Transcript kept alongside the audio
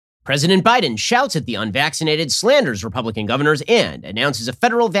President Biden shouts at the unvaccinated, slanders Republican governors, and announces a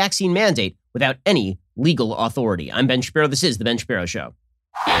federal vaccine mandate without any legal authority. I'm Ben Shapiro. This is The Ben Shapiro Show.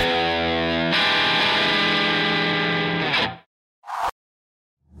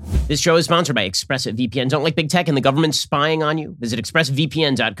 This show is sponsored by ExpressVPN. Don't like big tech and the government spying on you? Visit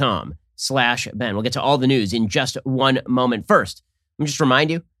expressvpn.com/Ben. We'll get to all the news in just one moment. First, let me just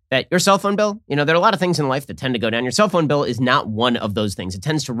remind you that your cell phone bill, there are a lot of things in life that tend to go down. Your cell phone bill is not one of those things. It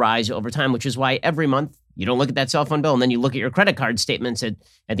tends to rise over time, which is why every month you don't look at that cell phone bill and then you look at your credit card statements at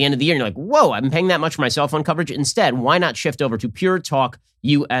the end of the year and you're like, whoa, I've been paying that much for my cell phone coverage. Instead, why not shift over to Pure Talk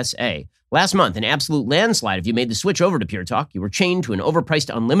USA? Last month, an absolute landslide if you made the switch over to Pure Talk. You were chained to an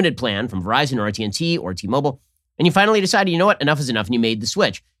overpriced unlimited plan from Verizon or AT&T or T-Mobile, and you finally decided, you know what, enough is enough, and you made the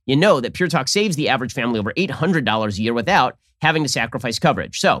switch. You know that Pure Talk saves the average family over $800 a year without having to sacrifice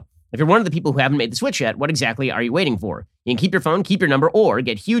coverage. So, if you're one of the people who haven't made the switch yet, what exactly are you waiting for? You can keep your phone, keep your number, or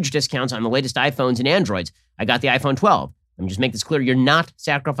get huge discounts on the latest iPhones and Androids. I got the iPhone 12. Let me just make this clear. You're not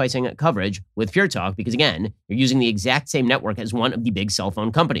sacrificing coverage with Pure Talk because, again, you're using the exact same network as one of the big cell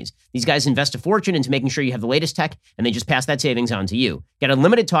phone companies. These guys invest a fortune into making sure you have the latest tech, and they just pass that savings on to you. Get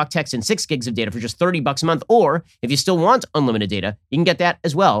unlimited talk, text, and 6 gigs of data for just $30 a month, or if you still want unlimited data, you can get that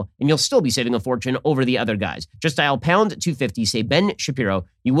as well, and you'll still be saving a fortune over the other guys. Just dial pound 250, say Ben Shapiro.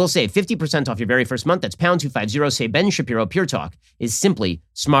 You will save 50% off your very first month. That's pound 250, say Ben Shapiro. Pure Talk is simply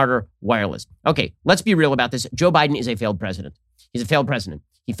smarter wireless. Okay, let's be real about this. Joe Biden is a failed president. He's a failed president.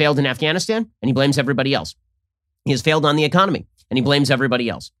 He failed in Afghanistan, and he blames everybody else. He has failed on the economy, and he blames everybody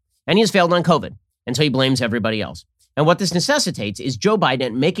else. And he has failed on COVID, and so he blames everybody else. And what this necessitates is Joe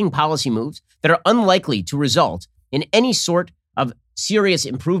Biden making policy moves that are unlikely to result in any sort of serious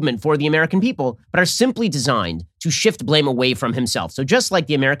improvement for the American people, but are simply designed to shift blame away from himself. So just like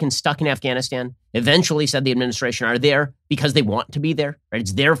the Americans stuck in Afghanistan, eventually, said the administration, are there because they want to be there, right?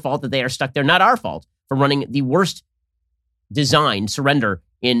 It's their fault that they are stuck there, not our fault for running the worst designed surrender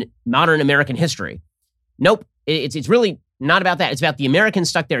in modern American history. Nope, it's really not about that. It's about the Americans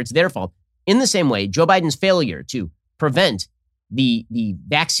stuck there. It's their fault. In the same way, Joe Biden's failure to prevent the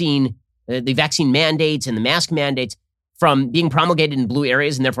vaccine mandates and the mask mandates from being promulgated in blue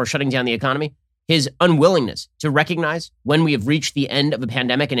areas and therefore shutting down the economy, his unwillingness to recognize when we have reached the end of a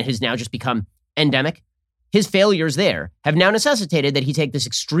pandemic and it has now just become endemic, his failures there have now necessitated that he take this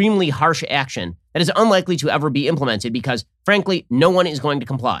extremely harsh action that is unlikely to ever be implemented because, frankly, no one is going to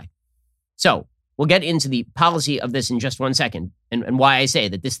comply. So we'll get into the policy of this in just one second and why I say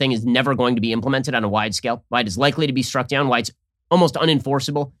that this thing is never going to be implemented on a wide scale, why it is likely to be struck down, why it's almost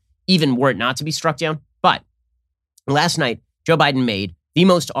unenforceable, even were it not to be struck down. But last night, Joe Biden made the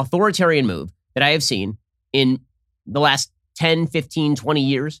most authoritarian move that I have seen in the last 10, 15, 20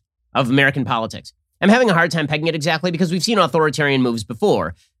 years of American politics. I'm having a hard time pegging it exactly because we've seen authoritarian moves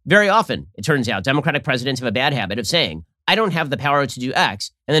before. Very often, it turns out, Democratic presidents have a bad habit of saying, I don't have the power to do X,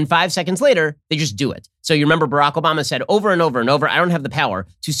 and then 5 seconds later, they just do it. So you remember Barack Obama said over and over and over, I don't have the power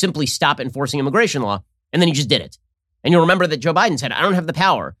to simply stop enforcing immigration law, and then he just did it. And you'll remember that Joe Biden said, I don't have the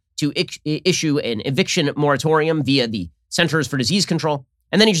power to issue an eviction moratorium via the Centers for Disease Control,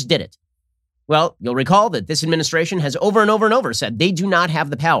 and then he just did it. Well, you'll recall that this administration has over and over and over said they do not have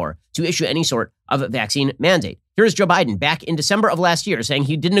the power to issue any sort of vaccine mandate. Here's Joe Biden back in December of last year saying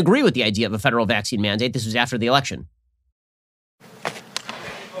he didn't agree with the idea of a federal vaccine mandate. This was after the election.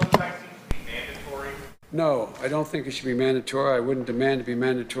 No, I don't think it should be mandatory. I wouldn't demand to be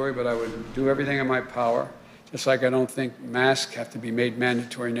mandatory, but I would do everything in my power, just like I don't think masks have to be made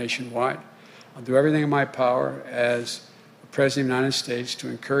mandatory nationwide. I'll do everything in my power as the President of the United States to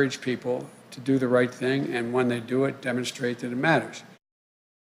encourage people to do the right thing, and when they do it, demonstrate that it matters.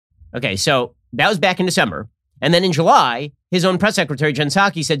 Okay, so that was back in December. And then in July, his own press secretary, Jen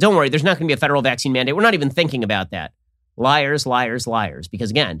Psaki, said, don't worry, there's not going to be a federal vaccine mandate. We're not even thinking about that. Liars, liars, liars. Because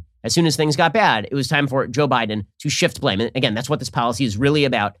again, as soon as things got bad, it was time for Joe Biden to shift blame. And again, that's what this policy is really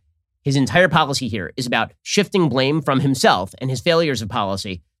about. His entire policy here is about shifting blame from himself and his failures of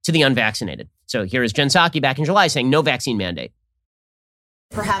policy to the unvaccinated. So here is Jen Psaki back in July saying no vaccine mandate.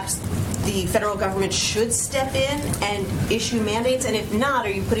 Perhaps the federal government should step in and issue mandates? And if not, are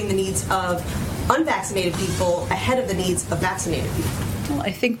you putting the needs of unvaccinated people ahead of the needs of vaccinated people? Well,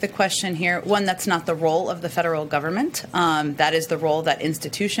 I think the question here, one, that's not the role of the federal government. That is the role that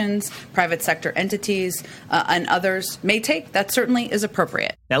institutions, private sector entities, and others may take. That certainly is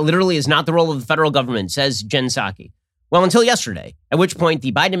appropriate. That literally is not the role of the federal government, says Jen Psaki. Well, until yesterday, at which point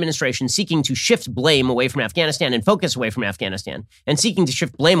the Biden administration, seeking to shift blame away from Afghanistan and focus away from Afghanistan, and seeking to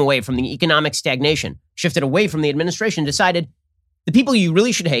shift blame away from the economic stagnation, shifted away from the administration, decided the people you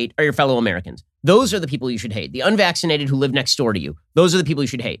really should hate are your fellow Americans. Those are the people you should hate. The unvaccinated who live next door to you. Those are the people you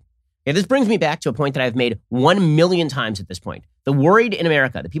should hate. Okay, this brings me back to a point that I've made 1 million times at this point. The worried in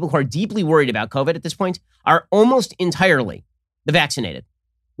America, the people who are deeply worried about COVID at this point, are almost entirely the vaccinated,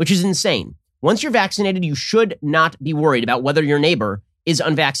 which is insane. Once you're vaccinated, you should not be worried about whether your neighbor is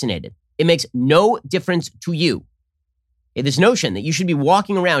unvaccinated. It makes no difference to you. This notion that you should be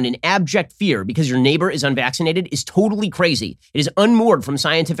walking around in abject fear because your neighbor is unvaccinated is totally crazy. It is unmoored from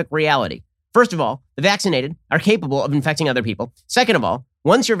scientific reality. First of all, the vaccinated are capable of infecting other people. Second of all,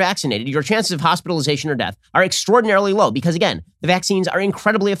 once you're vaccinated, your chances of hospitalization or death are extraordinarily low because, again, the vaccines are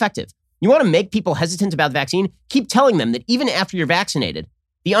incredibly effective. You want to make people hesitant about the vaccine? Keep telling them that even after you're vaccinated,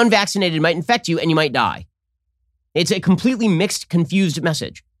 the unvaccinated might infect you and you might die. It's a completely mixed, confused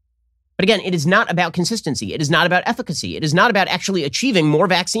message. But again, it is not about consistency. It is not about efficacy. It is not about actually achieving more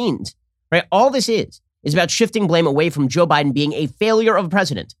vaccines, right? All this is about shifting blame away from Joe Biden being a failure of a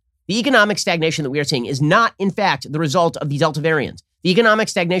president. The economic stagnation that we are seeing is not, in fact, the result of the Delta variant. The economic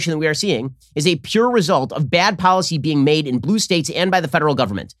stagnation that we are seeing is a pure result of bad policy being made in blue states and by the federal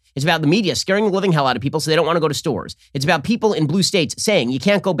government. It's about the media scaring the living hell out of people so they don't want to go to stores. It's about people in blue states saying you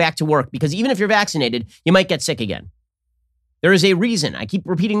can't go back to work because even if you're vaccinated, you might get sick again. There is a reason, I keep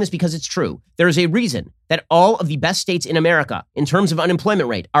repeating this because it's true, there is a reason that all of the best states in America in terms of unemployment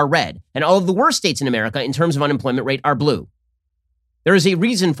rate are red, and all of the worst states in America in terms of unemployment rate are blue. There is a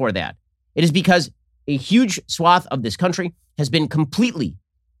reason for that. It is because a huge swath of this country has been completely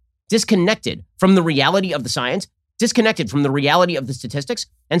disconnected from the reality of the science, disconnected from the reality of the statistics.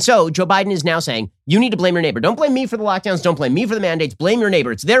 And so Joe Biden is now saying, you need to blame your neighbor. Don't blame me for the lockdowns. Don't blame me for the mandates. Blame your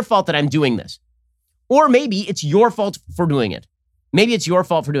neighbor. It's their fault that I'm doing this. Or maybe it's your fault for doing it. Maybe it's your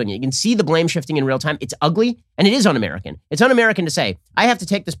fault for doing it. You can see the blame shifting in real time. It's ugly and it is un-American. It's un-American to say, I have to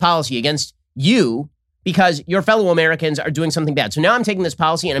take this policy against you because your fellow Americans are doing something bad. So now I'm taking this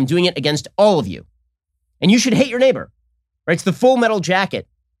policy and I'm doing it against all of you. And you should hate your neighbor, right? It's the Full Metal Jacket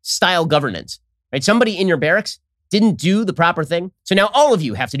style governance, right? Somebody in your barracks didn't do the proper thing. So now all of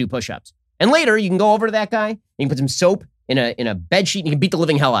you have to do push-ups. And later you can go over to that guy, you can put some soap in a bed sheet and you can beat the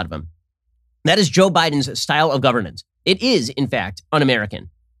living hell out of him. That is Joe Biden's style of governance. It is, in fact, un-American.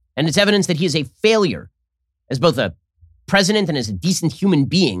 And it's evidence that he is a failure as both a president and as a decent human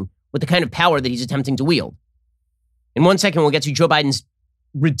being with the kind of power that he's attempting to wield. In 1 second, we'll get to Joe Biden's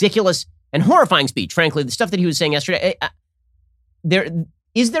ridiculous and horrifying speech. Frankly, the stuff that he was saying yesterday,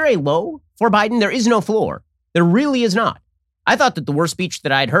 is there a low for Biden? There is no floor. There really is not. I thought that the worst speech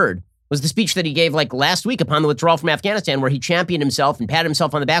that I'd heard was the speech that he gave like last week upon the withdrawal from Afghanistan, where he championed himself and patted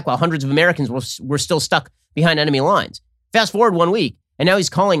himself on the back while hundreds of Americans were still stuck behind enemy lines. Fast forward 1 week, and now he's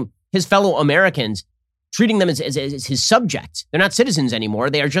calling his fellow Americans, treating them as his subjects. They're not citizens anymore.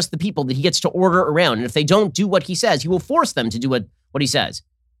 They are just the people that he gets to order around. And if they don't do what he says, he will force them to do what he says.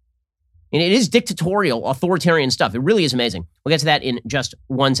 And it is dictatorial, authoritarian stuff. It really is amazing. We'll get to that in just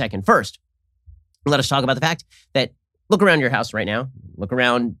 1 second. First, let us talk about the fact that look around your house right now. Look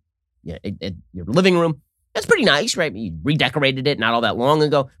around at your living room. That's pretty nice, right? You redecorated it not all that long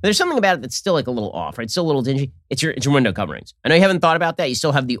ago. But there's something about it that's still like a little off, right? It's still a little dingy. It's your window coverings. I know you haven't thought about that. You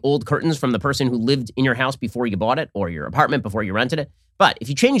still have the old curtains from the person who lived in your house before you bought it or your apartment before you rented it. But if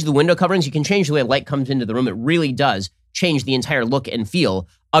you change the window coverings, you can change the way light comes into the room. It really does change the entire look and feel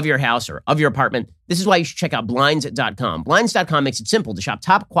of your house or of your apartment. This is why you should check out Blinds.com. Blinds.com makes it simple to shop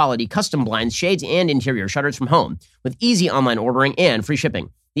top quality custom blinds, shades, and interior shutters from home with easy online ordering and free shipping.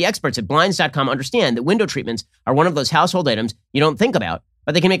 The experts at Blinds.com understand that window treatments are one of those household items you don't think about,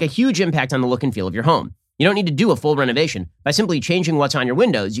 but they can make a huge impact on the look and feel of your home. You don't need to do a full renovation. By simply changing what's on your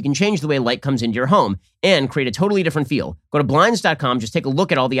windows, you can change the way light comes into your home and create a totally different feel. Go to Blinds.com, just take a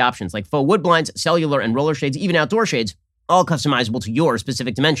look at all the options like faux wood blinds, cellular and roller shades, even outdoor shades, all customizable to your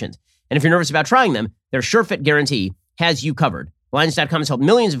specific dimensions. And if you're nervous about trying them, their SureFit guarantee has you covered. Blinds.com has helped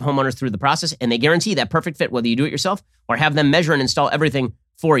millions of homeowners through the process, and they guarantee that perfect fit whether you do it yourself or have them measure and install everything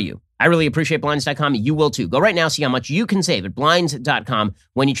for you. I really appreciate Blinds.com. You will too. Go right now, see how much you can save at Blinds.com.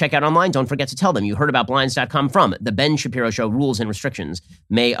 When you check out online, don't forget to tell them you heard about Blinds.com from The Ben Shapiro Show. Rules and restrictions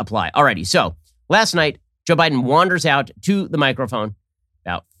may apply. Alrighty, so last night, Joe Biden wanders out to the microphone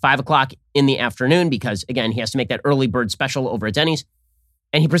about 5 o'clock in the afternoon because, again, he has to make that early bird special over at Denny's,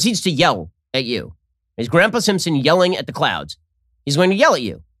 and he proceeds to yell at you. He's Grandpa Simpson yelling at the clouds. He's going to yell at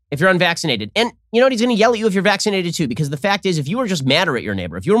you if you're unvaccinated. And you know what? He's going to yell at you if you're vaccinated too, because the fact is, if you were just madder at your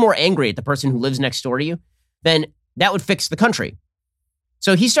neighbor, if you were more angry at the person who lives next door to you, then that would fix the country.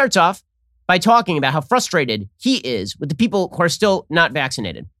 So he starts off by talking about how frustrated he is with the people who are still not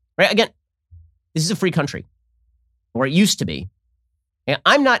vaccinated. Right? Again, this is a free country, or it used to be. And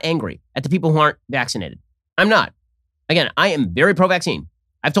I'm not angry at the people who aren't vaccinated. I'm not. Again, I am very pro-vaccine.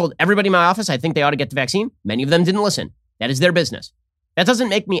 I've told everybody in my office I think they ought to get the vaccine. Many of them didn't listen. That is their business. That doesn't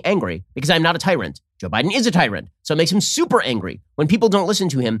make me angry because I'm not a tyrant. Joe Biden is a tyrant. So it makes him super angry when people don't listen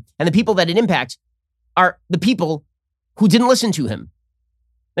to him, and the people that it impacts are the people who didn't listen to him.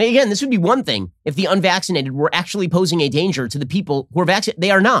 Now, again, this would be one thing if the unvaccinated were actually posing a danger to the people who are vaccinated.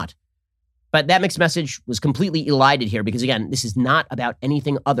 They are not. But that mixed message was completely elided here because, again, this is not about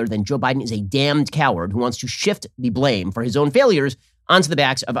anything other than Joe Biden is a damned coward who wants to shift the blame for his own failures onto the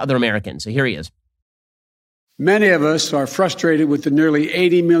backs of other Americans. So here he is. Many of us are frustrated with the nearly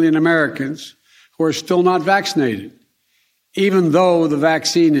 80 million Americans who are still not vaccinated, even though the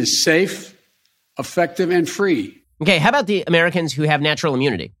vaccine is safe, effective, and free. Okay, how about the Americans who have natural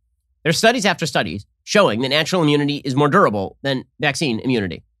immunity? There's studies after studies showing that natural immunity is more durable than vaccine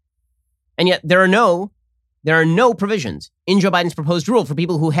immunity. And yet there are no provisions in Joe Biden's proposed rule for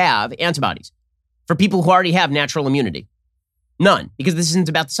people who have antibodies, for people who already have natural immunity. None, because this isn't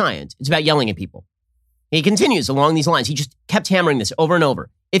about the science. It's about yelling at people. He continues along these lines. He just kept hammering this over and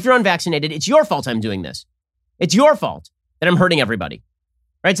over. If you're unvaccinated, it's your fault I'm doing this. It's your fault that I'm hurting everybody.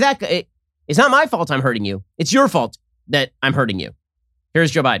 Right? It's not my fault I'm hurting you. It's your fault that I'm hurting you.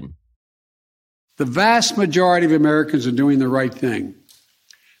 Here's Joe Biden. The vast majority of Americans are doing the right thing.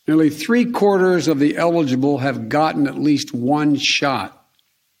 Nearly 3/4 of the eligible have gotten at least one shot,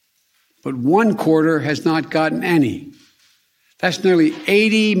 but 1/4 has not gotten any. That's nearly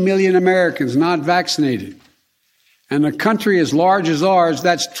 80 million Americans not vaccinated. And a country as large as ours,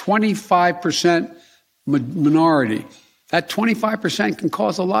 that's 25% minority. That 25% can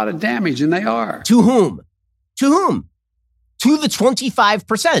cause a lot of damage, and they are. To whom? To whom? To the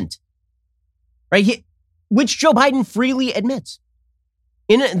 25%. Right? Which Joe Biden freely admits.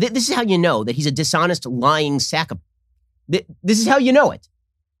 This is how you know that he's a dishonest, lying sack of... This is how you know it.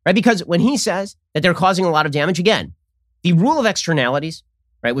 Right? Because when he says that they're causing a lot of damage, again, the rule of externalities,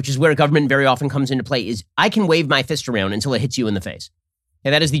 right, which is where government very often comes into play, is I can wave my fist around until it hits you in the face.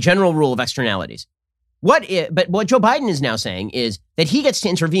 Okay, that is the general rule of externalities. But what Joe Biden is now saying is that he gets to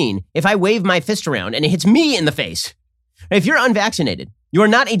intervene if I wave my fist around and it hits me in the face. If you're unvaccinated, you are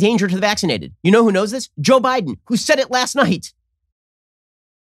not a danger to the vaccinated. You know who knows this? Joe Biden, who said it last night.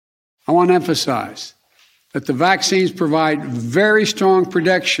 I want to emphasize that the vaccines provide very strong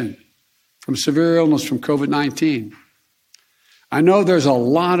protection from severe illness from COVID-19. I know there's a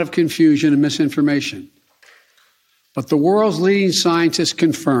lot of confusion and misinformation, but the world's leading scientists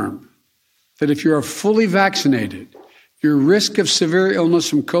confirm that if you are fully vaccinated, your risk of severe illness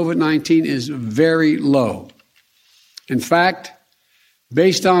from COVID-19 is very low. In fact,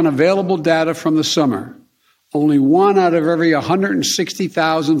 based on available data from the summer, only 1 out of every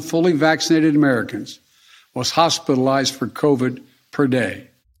 160,000 fully vaccinated Americans was hospitalized for COVID per day.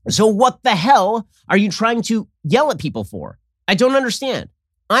 So what the hell are you trying to yell at people for? I don't understand.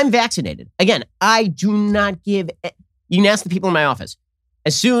 I'm vaccinated. Again, I do not give... You can ask the people in my office.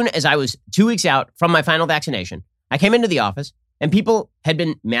 As soon as I was 2 weeks out from my final vaccination, I came into the office and people had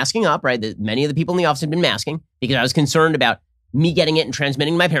been masking up, right? Many of the people in the office had been masking because I was concerned about me getting it and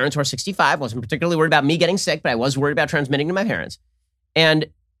transmitting to my parents who are 65. Wasn't particularly worried about me getting sick, but I was worried about transmitting to my parents. And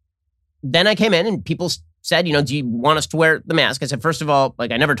then I came in and people said, do you want us to wear the mask? I said, first of all, I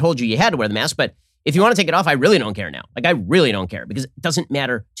never told you had to wear the mask, but if you want to take it off, I really don't care now. I really don't care because it doesn't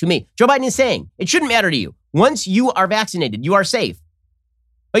matter to me. Joe Biden is saying it shouldn't matter to you. Once you are vaccinated, you are safe.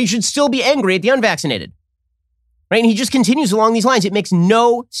 But you should still be angry at the unvaccinated. Right? And he just continues along these lines. It makes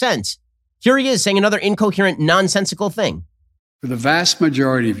no sense. Here he is saying another incoherent, nonsensical thing. For the vast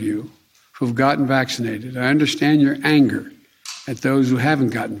majority of you who've gotten vaccinated, I understand your anger at those who haven't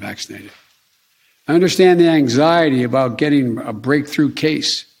gotten vaccinated. I understand the anxiety about getting a breakthrough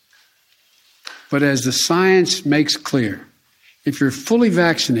case. But as the science makes clear, if you're fully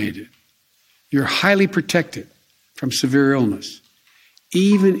vaccinated, you're highly protected from severe illness,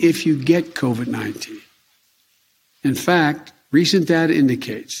 even if you get COVID-19. In fact, recent data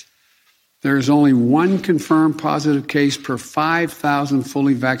indicates there is only 1 confirmed positive case per 5,000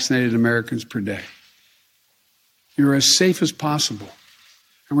 fully vaccinated Americans per day. You're as safe as possible,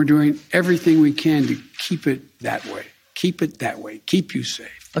 and we're doing everything we can to keep it that way. Keep it that way. Keep you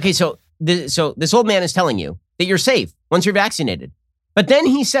safe. Okay, so this old man is telling you that you're safe once you're vaccinated. But then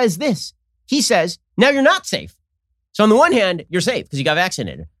he says this. He says, now you're not safe. So on the one hand, you're safe because you got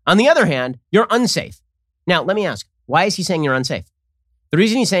vaccinated. On the other hand, you're unsafe. Now, let me ask, why is he saying you're unsafe? The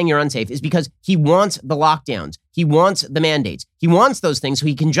reason he's saying you're unsafe is because he wants the lockdowns. He wants the mandates. He wants those things so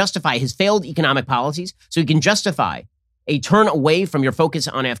he can justify his failed economic policies, so he can justify a turn away from your focus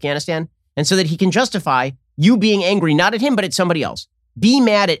on Afghanistan, and so that he can justify you being angry, not at him, but at somebody else. Be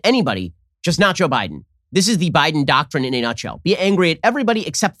mad at anybody, just not Joe Biden. This is the Biden doctrine in a nutshell. Be angry at everybody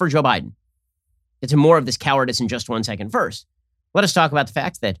except for Joe Biden. Get to more of this cowardice in just 1 second. First, let us talk about the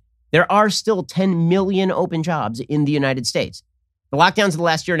fact that there are still 10 million open jobs in the United States. The lockdowns of the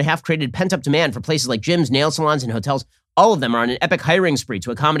last year and a half created pent-up demand for places like gyms, nail salons, and hotels. All of them are on an epic hiring spree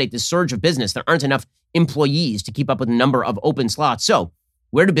to accommodate this surge of business. There aren't enough employees to keep up with the number of open slots. So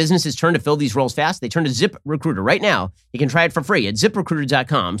where do businesses turn to fill these roles fast? They turn to ZipRecruiter. Right now, you can try it for free at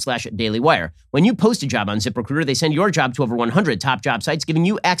ZipRecruiter.com/dailywire. When you post a job on ZipRecruiter, they send your job to over 100 top job sites, giving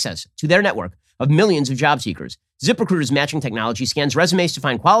you access to their network of millions of job seekers. ZipRecruiter's matching technology scans resumes to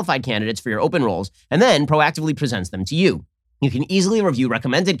find qualified candidates for your open roles and then proactively presents them to you. You can easily review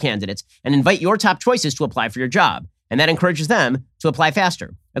recommended candidates and invite your top choices to apply for your job. And that encourages them to apply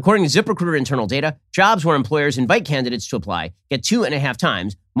faster. According to ZipRecruiter internal data, jobs where employers invite candidates to apply get 2.5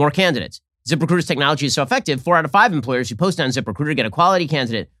 times more candidates. ZipRecruiter's technology is so effective, 4 out of 5 employers who post on ZipRecruiter get a quality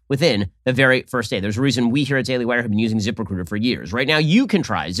candidate within the very first day. There's a reason we here at Daily Wire have been using ZipRecruiter for years. Right now, you can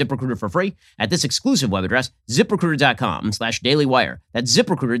try ZipRecruiter for free at this exclusive web address, ZipRecruiter.com/dailywire. That's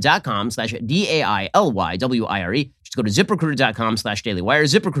ZipRecruiter.com/DAILYWIRE. Just go to ZipRecruiter.com/dailywire.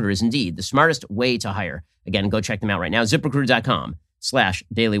 ZipRecruiter is indeed the smartest way to hire. Again, go check them out right now,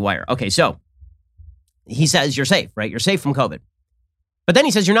 ZipRecruiter.com/dailywire. Okay, so he says you're safe, right? You're safe from COVID. But then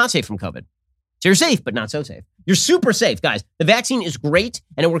he says you're not safe from COVID. So you're safe, but not so safe. You're super safe, guys. The vaccine is great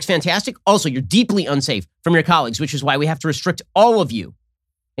and it works fantastic. Also, you're deeply unsafe from your colleagues, which is why we have to restrict all of you.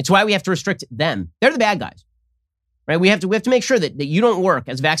 It's why we have to restrict them. They're the bad guys, right? We have to make sure that you don't work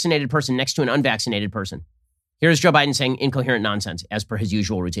as a vaccinated person next to an unvaccinated person. Here's Joe Biden saying incoherent nonsense as per his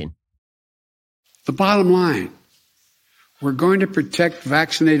usual routine. The bottom line, we're going to protect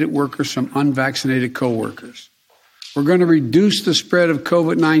vaccinated workers from unvaccinated coworkers. We're going to reduce the spread of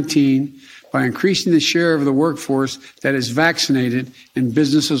COVID-19 by increasing the share of the workforce that is vaccinated in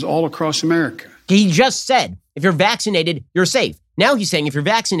businesses all across America. He just said, if you're vaccinated, you're safe. Now he's saying if you're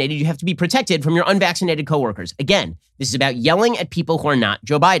vaccinated, you have to be protected from your unvaccinated coworkers. Again, this is about yelling at people who are not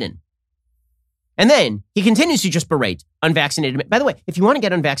Joe Biden. And then he continues to just berate unvaccinated. By the way, if you want to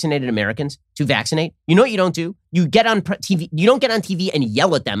get unvaccinated Americans to vaccinate, you know what you don't do? You get on TV. You don't get on TV and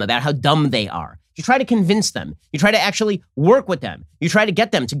yell at them about how dumb they are. You try to convince them. You try to actually work with them. You try to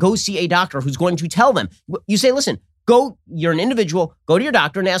get them to go see a doctor who's going to tell them. You say, listen, you're an individual, go to your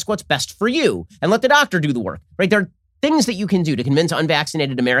doctor and ask what's best for you and let the doctor do the work, right? There are things that you can do to convince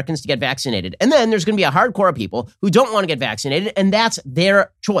unvaccinated Americans to get vaccinated. And then there's going to be a hardcore of people who don't want to get vaccinated, and that's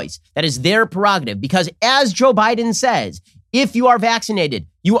their choice. That is their prerogative, because as Joe Biden says, if you are vaccinated,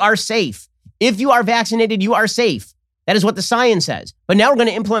 you are safe. If you are vaccinated, you are safe. That is what the science says. But now we're going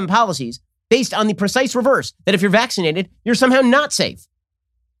to implement policies based on the precise reverse, that if you're vaccinated, you're somehow not safe.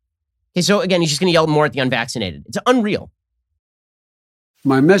 Okay, so again, he's just going to yell more at the unvaccinated. It's unreal.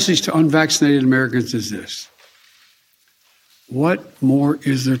 My message to unvaccinated Americans is this. What more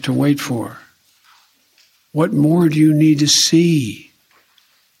is there to wait for? What more do you need to see?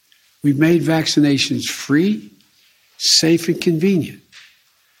 We've made vaccinations free, safe, and convenient.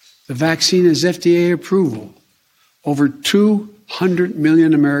 The vaccine has FDA approval. Over 200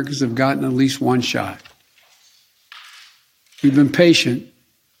 million Americans have gotten at least one shot. We've been patient,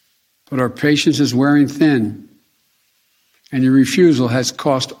 but our patience is wearing thin, and your refusal has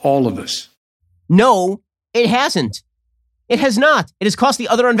cost all of us. No, it hasn't. It has not. It has cost the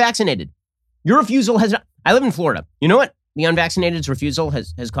other unvaccinated. Your refusal has not. I live in Florida. You know what the unvaccinated's refusal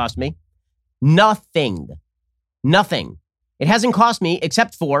has cost me? Nothing. Nothing. It hasn't cost me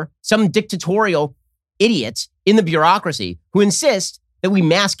except for some dictatorial idiots in the bureaucracy who insist that we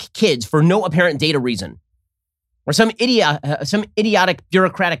mask kids for no apparent data reason. Or some idiotic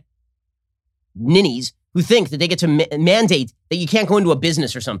bureaucratic ninnies who think that they get to mandate that you can't go into a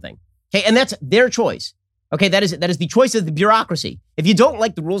business or something. Okay, and that's their choice. Okay, that is the choice of the bureaucracy. If you don't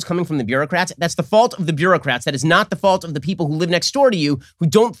like the rules coming from the bureaucrats, that's the fault of the bureaucrats. That is not the fault of the people who live next door to you who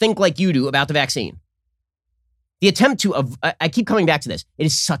don't think like you do about the vaccine. The attempt to, I keep coming back to this. It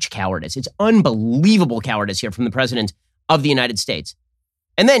is such cowardice. It's unbelievable cowardice here from the president of the United States.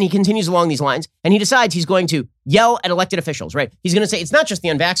 And then he continues along these lines and he decides he's going to yell at elected officials, right? He's going to say, it's not just the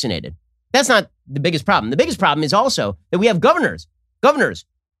unvaccinated. That's not the biggest problem. The biggest problem is also that we have governors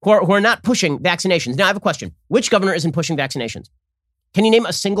who are not pushing vaccinations. Now, I have a question. Which governor isn't pushing vaccinations? Can you name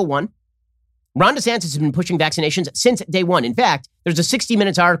a single one? Ron DeSantis has been pushing vaccinations since day one. In fact, there's a 60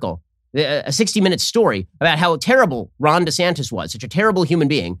 Minutes article, a 60 Minutes story about how terrible Ron DeSantis was, such a terrible human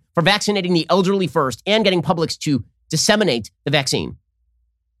being, for vaccinating the elderly first and getting publics to disseminate the vaccine.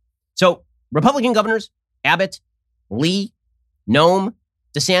 So Republican governors, Abbott, Lee, Noem,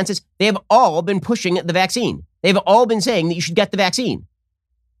 DeSantis, they have all been pushing the vaccine. They've all been saying that you should get the vaccine.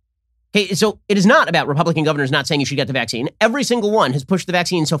 Okay, so it is not about Republican governors not saying you should get the vaccine. Every single one has pushed the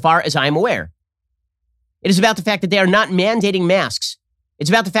vaccine so far as I am aware. It is about the fact that they are not mandating masks. It's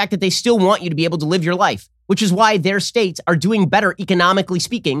about the fact that they still want you to be able to live your life, which is why their states are doing better economically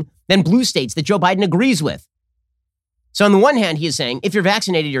speaking than blue states that Joe Biden agrees with. So on the one hand, he is saying, if you're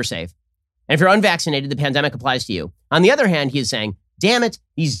vaccinated, you're safe. And if you're unvaccinated, the pandemic applies to you. On the other hand, he is saying, damn it,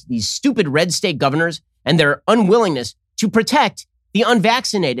 these stupid red state governors and their unwillingness to protect the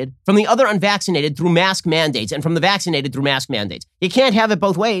unvaccinated from the other unvaccinated through mask mandates and from the vaccinated through mask mandates. You can't have it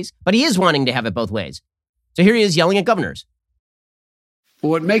both ways, but he is wanting to have it both ways. So here he is yelling at governors. But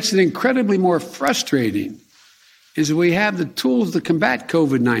what makes it incredibly more frustrating is that we have the tools to combat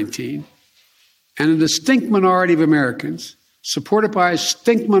COVID-19, and a distinct minority of Americans, supported by a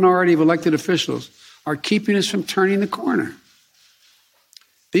distinct minority of elected officials, are keeping us from turning the corner.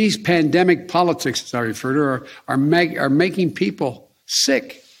 These pandemic politics, as I refer to, are making people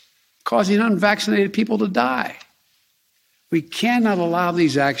sick, causing unvaccinated people to die. We cannot allow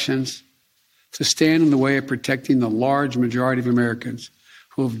these actions to stand in the way of protecting the large majority of Americans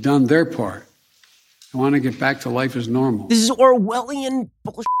who have done their part and want to get back to life as normal. This is Orwellian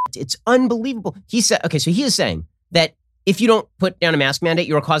bullshit. It's unbelievable. He said, okay, so he is saying that if you don't put down a mask mandate,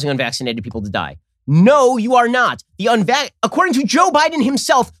 you are causing unvaccinated people to die. No, you are not. According to Joe Biden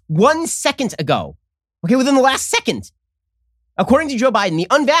himself 1 second ago, okay, within the last second, according to Joe Biden, the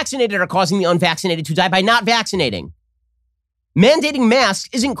unvaccinated are causing the unvaccinated to die by not vaccinating. Mandating masks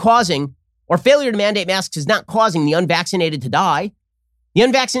isn't causing, or failure to mandate masks is not causing the unvaccinated to die. The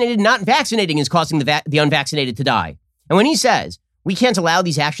unvaccinated not vaccinating is causing the unvaccinated to die. And when he says, we can't allow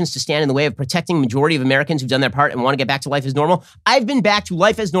these actions to stand in the way of protecting the majority of Americans who've done their part and want to get back to life as normal. I've been back to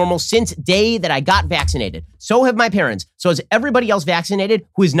life as normal since day that I got vaccinated. So have my parents. So has everybody else vaccinated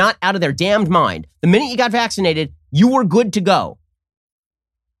who is not out of their damned mind. The minute you got vaccinated, you were good to go.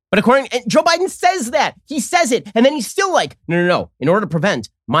 But and Joe Biden says that. He says it. And then he's still like, no. In order to prevent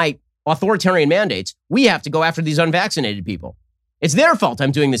my authoritarian mandates, we have to go after these unvaccinated people. It's their fault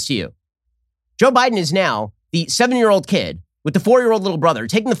I'm doing this to you. Joe Biden is now the 7-year-old kid with the 4-year-old little brother,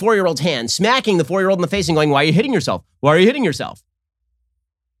 taking the 4-year-old's hand, smacking the 4-year-old in the face and going, why are you hitting yourself? Why are you hitting yourself?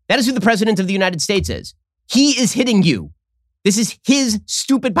 That is who the president of the United States is. He is hitting you. This is his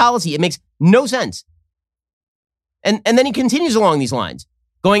stupid policy. It makes no sense. And then he continues along these lines,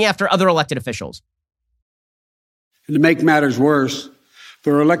 going after other elected officials. And to make matters worse,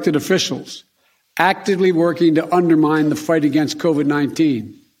 there are elected officials actively working to undermine the fight against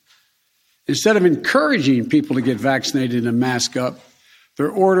COVID-19. Instead of encouraging people to get vaccinated and mask up,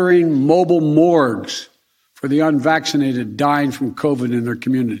 they're ordering mobile morgues for the unvaccinated dying from COVID in their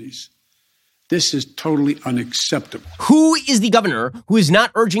communities. This is totally unacceptable. Who is the governor who is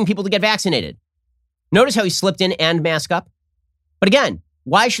not urging people to get vaccinated? Notice how he slipped in and mask up. But again,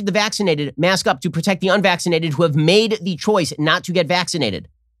 why should the vaccinated mask up to protect the unvaccinated who have made the choice not to get vaccinated?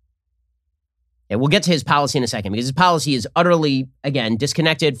 And we'll get to his policy in a second because his policy is utterly, again,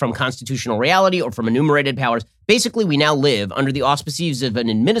 disconnected from constitutional reality or from enumerated powers. Basically, we now live under the auspices of an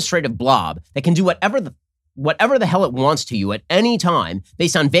administrative blob that can do whatever the hell it wants to you at any time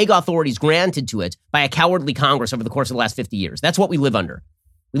based on vague authorities granted to it by a cowardly Congress over the course of the last 50 years. That's what we live under.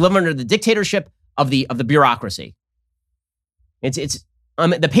 We live under the dictatorship of the bureaucracy.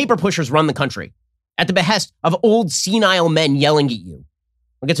 The paper pushers run the country at the behest of old senile men yelling at you.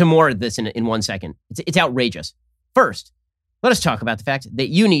 We'll get to more of this in 1 second. It's outrageous. First, let us talk about the fact that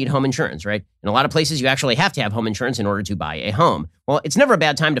you need home insurance, right? In a lot of places, you actually have to have home insurance in order to buy a home. Well, it's never a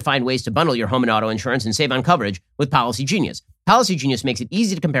bad time to find ways to bundle your home and auto insurance and save on coverage with Policy Genius. Policy Genius makes it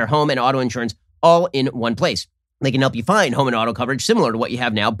easy to compare home and auto insurance all in one place. They can help you find home and auto coverage similar to what you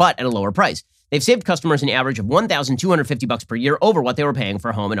have now, but at a lower price. They've saved customers an average of $1,250 per year over what they were paying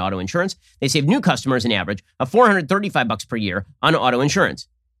for home and auto insurance. They saved new customers an average of $435 per year on auto insurance.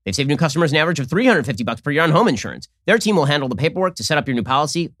 They've saved new customers an average of $350 per year on home insurance. Their team will handle the paperwork to set up your new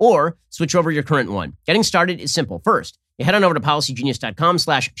policy or switch over your current one. Getting started is simple. First, you head on over to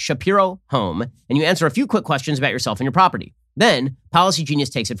policygenius.com/ShapiroHome and you answer a few quick questions about yourself and your property. Then, Policy Genius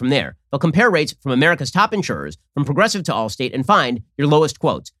takes it from there. They'll compare rates from America's top insurers, from Progressive to Allstate, and find your lowest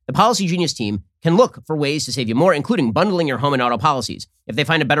quotes. The Policy Genius team can look for ways to save you more, including bundling your home and auto policies. If they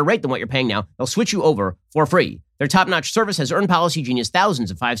find a better rate than what you're paying now, they'll switch you over for free. Their top-notch service has earned Policy Genius thousands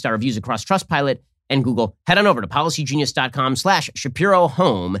of 5-star reviews across Trustpilot and Google. Head on over to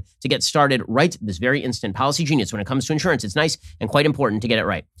policygenius.com/ShapiroHome to get started right this very instant. Policy Genius, when it comes to insurance, it's nice and quite important to get it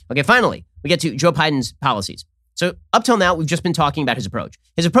right. Okay, finally, we get to Joe Biden's policies. So up till now, we've just been talking about his approach.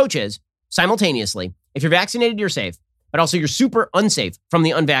 His approach is, simultaneously, if you're vaccinated, you're safe, but also you're super unsafe from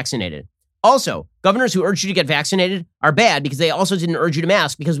the unvaccinated. Also, governors who urge you to get vaccinated are bad because they also didn't urge you to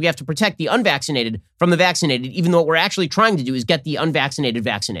mask because we have to protect the unvaccinated from the vaccinated, even though what we're actually trying to do is get the unvaccinated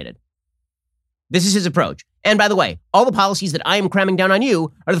vaccinated. This is his approach. And by the way, all the policies that I am cramming down on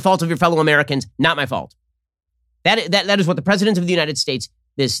you are the fault of your fellow Americans, not my fault. That is what the President of the United States,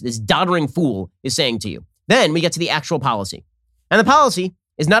 this doddering fool, is saying to you. Then we get to the actual policy. And the policy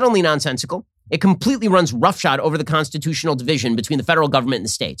is not only nonsensical, it completely runs roughshod over the constitutional division between the federal government and the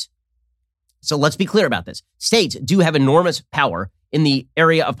states. So let's be clear about this. States do have enormous power in the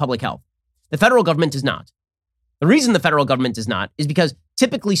area of public health. The federal government does not. The reason the federal government does not is because,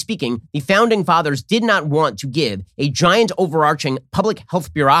 typically speaking, the founding fathers did not want to give a giant overarching public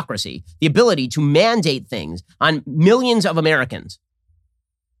health bureaucracy the ability to mandate things on millions of Americans.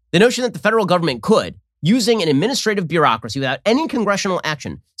 The notion that the federal government could, using an administrative bureaucracy without any congressional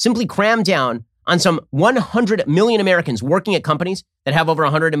action, simply cram down on some 100 million Americans working at companies that have over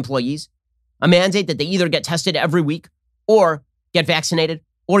 100 employees, a mandate that they either get tested every week or get vaccinated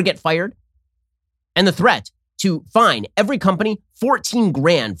or get fired, and the threat to fine every company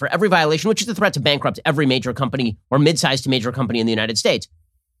 $14,000 for every violation, which is the threat to bankrupt every major company or mid-sized to major company in the United States.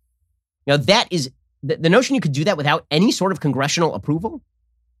 Now, that is the notion you could do that without any sort of congressional approval,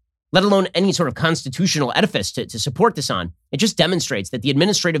 let alone any sort of constitutional edifice to support this on. It just demonstrates that the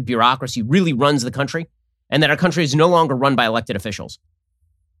administrative bureaucracy really runs the country and that our country is no longer run by elected officials.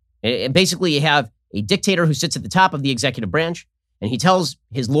 Basically, you have a dictator who sits at the top of the executive branch, and he tells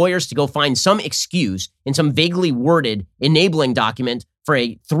his lawyers to go find some excuse in some vaguely worded enabling document for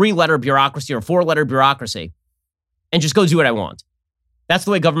a 3-letter bureaucracy or 4-letter bureaucracy and just go do what I want. That's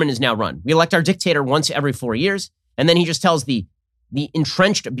the way government is now run. We elect our dictator once every 4 years, and then he just tells the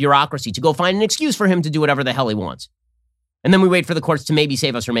entrenched bureaucracy to go find an excuse for him to do whatever the hell he wants. And then we wait for the courts to maybe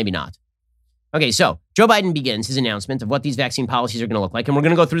save us or maybe not. Okay, so Joe Biden begins his announcement of what these vaccine policies are going to look like, and we're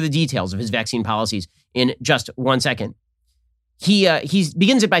going to go through the details of his vaccine policies in just 1 second. He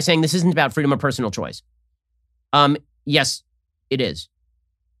begins it by saying this isn't about freedom of personal choice. Yes, it is.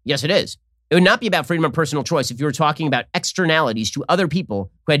 Yes, it is. It would not be about freedom of personal choice if you were talking about externalities to other people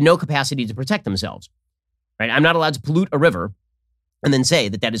who had no capacity to protect themselves. Right? I'm not allowed to pollute a river and then say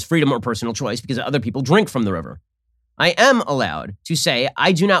that is freedom or personal choice because other people drink from the river. I am allowed to say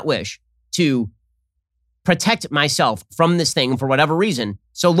I do not wish to protect myself from this thing for whatever reason,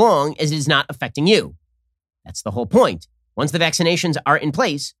 so long as it is not affecting you. That's the whole point. Once the vaccinations are in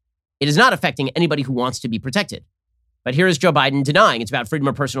place, it is not affecting anybody who wants to be protected. But here is Joe Biden denying it's about freedom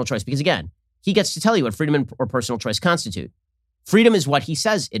or personal choice because, again, he gets to tell you what freedom or personal choice constitute. Freedom is what he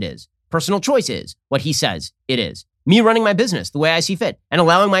says it is. Personal choice is what he says it is. Me running my business the way I see fit and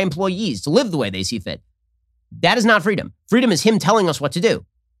allowing my employees to live the way they see fit. That is not freedom. Freedom is him telling us what to do.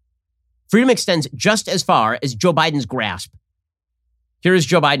 Freedom extends just as far as Joe Biden's grasp. Here is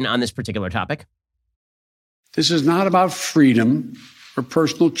Joe Biden on this particular topic. This is not about freedom or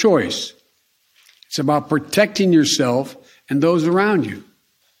personal choice. It's about protecting yourself and those around you,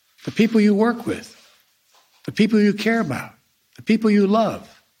 the people you work with, the people you care about, the people you love.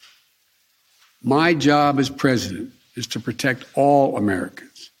 My job as president is to protect all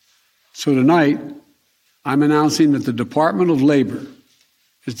Americans. So tonight, I'm announcing that the Department of Labor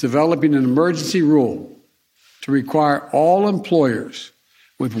is developing an emergency rule to require all employers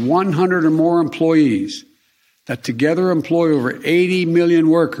with 100 or more employees that together employ over 80 million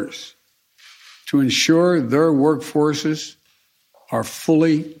workers to ensure their workforces are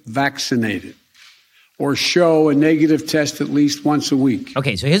fully vaccinated or show a negative test at least once a week.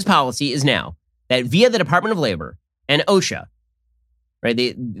 Okay, so his policy is now that via the Department of Labor and OSHA, right,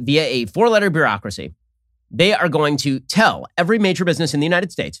 via a 4-letter bureaucracy, they are going to tell every major business in the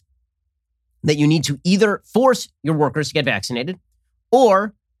United States that you need to either force your workers to get vaccinated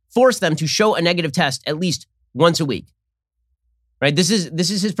or force them to show a negative test at least once a week. Right? This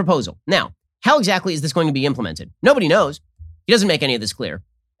is his proposal. Now, how exactly is this going to be implemented? Nobody knows. He doesn't make any of this clear.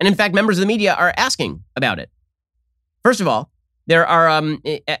 And in fact, members of the media are asking about it. First of all, there are,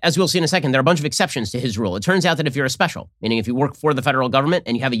 as we'll see in a second, there are a bunch of exceptions to his rule. It turns out that if you're a special, meaning if you work for the federal government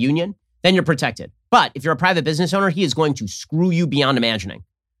and you have a union, then you're protected. But if you're a private business owner, he is going to screw you beyond imagining.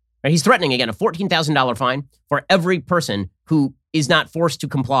 Right? He's threatening, again, a $14,000 fine for every person who is not forced to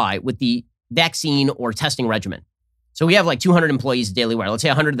comply with the vaccine or testing regimen. So we have like 200 employees at Daily Wire. Let's say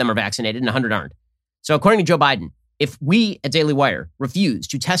 100 of them are vaccinated and 100 aren't. So according to Joe Biden, if we at Daily Wire refuse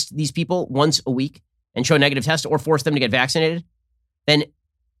to test these people once a week and show a negative test or force them to get vaccinated, then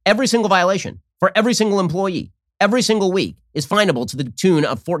every single violation for every single employee, every single week is finable to the tune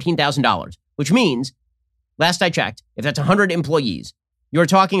of $14,000, which means, last I checked, if that's 100 employees, you're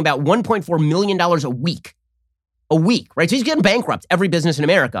talking about $1.4 million a week. A week, right? So he's getting bankrupt every business in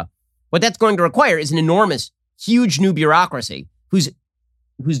America. What that's going to require is an enormous, huge new bureaucracy whose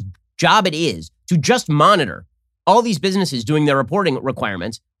job it is to just monitor all these businesses doing their reporting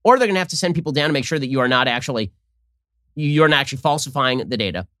requirements or they're going to have to send people down to make sure that you're not actually falsifying the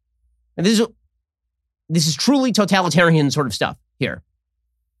data. And this is truly totalitarian sort of stuff here.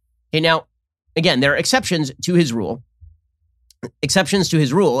 Okay, now, again, there are exceptions to his rule. Exceptions to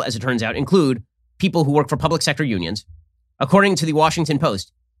his rule, as it turns out, include people who work for public sector unions. According to the Washington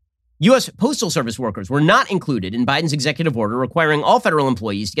Post, U.S. Postal Service workers were not included in Biden's executive order requiring all federal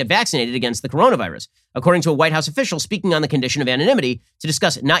employees to get vaccinated against the coronavirus, according to a White House official speaking on the condition of anonymity to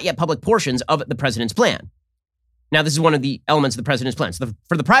discuss not yet public portions of the president's plan. Now, this is one of the elements of the president's plan. So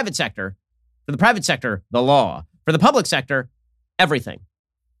for the private sector, the law. For the public sector, everything.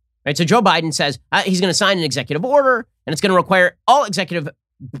 Right? So Joe Biden says he's going to sign an executive order, and it's going to require all executive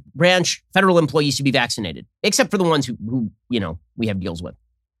branch federal employees to be vaccinated, except for the ones who we have deals with.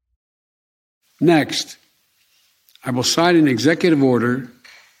 Next, I will sign an executive order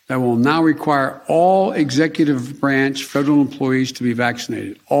that will now require all executive branch federal employees to be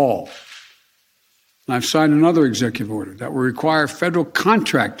vaccinated. All. And I've signed another executive order that will require federal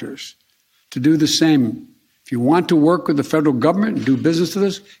contractors to do the same. If you want to work with the federal government and do business with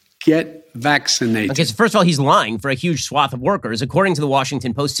us, get vaccinated. Okay, so first of all, he's lying for a huge swath of workers. According to the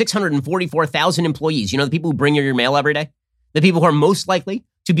Washington Post, 644,000 employees, the people who bring you your mail every day, the people who are most likely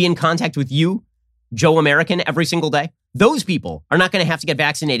to be in contact with you, Joe American, every single day, those people are not going to have to get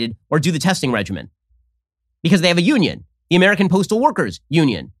vaccinated or do the testing regimen because they have a union, the American Postal Workers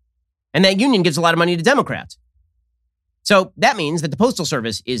Union. And that union gives a lot of money to Democrats. So that means that the Postal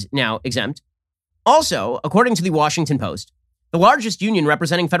Service is now exempt. Also, according to the Washington Post, the largest union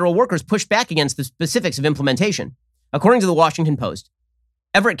representing federal workers pushed back against the specifics of implementation. According to the Washington Post,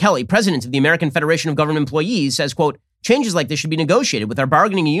 Everett Kelly, president of the American Federation of Government Employees, says, quote, changes like this should be negotiated with our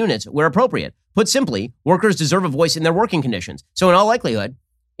bargaining units where appropriate. Put simply, workers deserve a voice in their working conditions. So in all likelihood,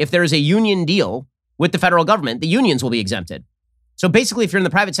 if there is a union deal with the federal government, the unions will be exempted. So basically, if you're in the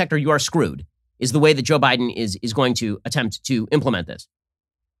private sector, you are screwed, is the way that Joe Biden is going to attempt to implement this.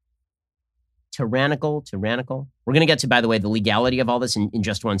 Tyrannical. We're going to get to, by the way, the legality of all this in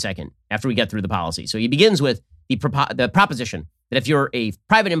just 1 second after we get through the policy. So he begins with the proposition that if you're a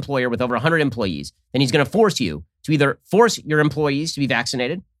private employer with over 100 employees, then he's going to force you to either force your employees to be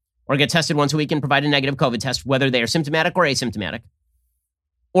vaccinated or get tested once a week and provide a negative COVID test, whether they are symptomatic or asymptomatic,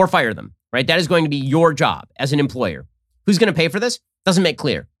 or fire them, right? That is going to be your job as an employer. Who's going to pay for this? Doesn't make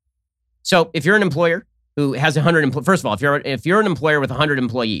clear. So if you're an employer who has 100, first of all, if you're an employer with 100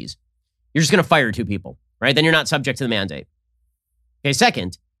 employees, you're just going to fire 2 people, right? Then you're not subject to the mandate. Okay,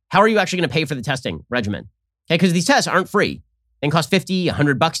 second, how are you actually going to pay for the testing regimen? Okay, because these tests aren't free. They can cost $50,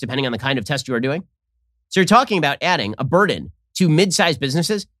 $100, depending on the kind of test you are doing. So you're talking about adding a burden to mid-sized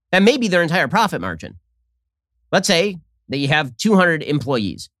businesses that may be their entire profit margin. Let's say that you have 200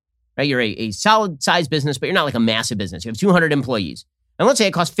 employees, right? You're a solid-sized business, but you're not like a massive business. You have 200 employees. And let's say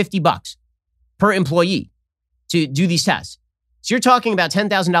it costs $50 per employee to do these tests. So you're talking about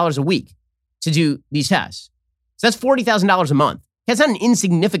 $10,000 a week to do these tests. So that's $40,000 a month. That's not an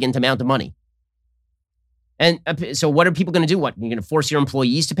insignificant amount of money. And so what are people going to do? What? You're going to force your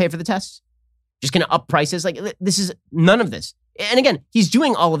employees to pay for the tests? Just going to up prices? Like, this is none of this. And again, he's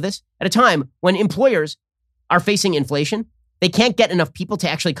doing all of this at a time when employers are facing inflation. They can't get enough people to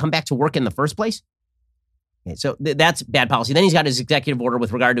actually come back to work in the first place. Okay, so that's bad policy. Then he's got his executive order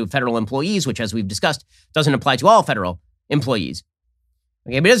with regard to federal employees, which, as we've discussed, doesn't apply to all federal employees.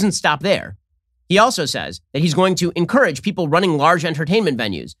 Okay, but it doesn't stop there. He also says that he's going to encourage people running large entertainment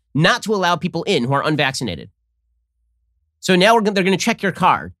venues not to allow people in who are unvaccinated. So now they're going to check your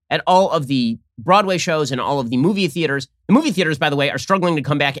card at all of the Broadway shows and all of the movie theaters. The movie theaters, by the way, are struggling to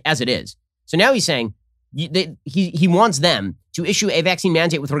come back as it is. So now he's saying he wants them to issue a vaccine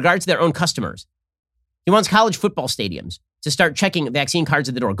mandate with regard to their own customers. He wants college football stadiums to start checking vaccine cards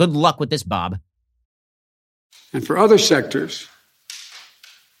at the door. Good luck with this, Bob. And for other sectors,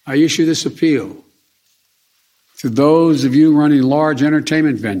 I issue this appeal to those of you running large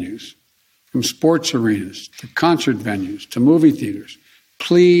entertainment venues, from sports arenas to concert venues to movie theaters.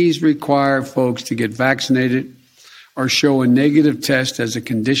 Please require folks to get vaccinated or show a negative test as a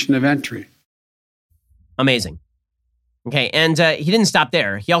condition of entry. Amazing. Okay, and he didn't stop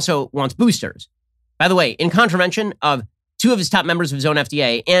there. He also wants boosters. By the way, in contravention of 2 of his top members of his own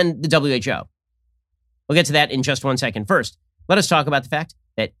FDA and the WHO. We'll get to that in just 1 second. First, let us talk about the fact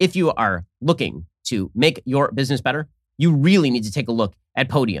that if you are looking to make your business better, you really need to take a look at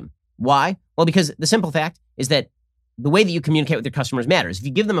Podium. Why? Well, because the simple fact is that the way that you communicate with your customers matters. If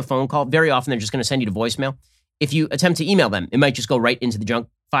you give them a phone call, very often they're just going to send you to voicemail. If you attempt to email them, it might just go right into the junk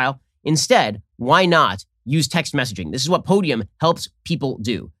file. Instead, why not use text messaging. This is what Podium helps people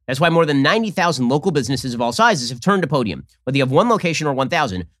do. That's why more than 90,000 local businesses of all sizes have turned to Podium. Whether you have one location or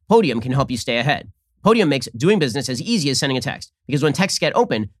 1,000, Podium can help you stay ahead. Podium makes doing business as easy as sending a text, because when texts get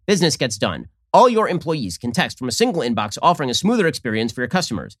open, business gets done. All your employees can text from a single inbox, offering a smoother experience for your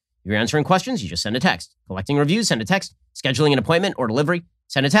customers. If you're answering questions, you just send a text. Collecting reviews, send a text. Scheduling an appointment or delivery,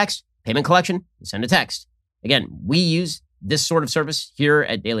 send a text. Payment collection, send a text. Again, we use this sort of service here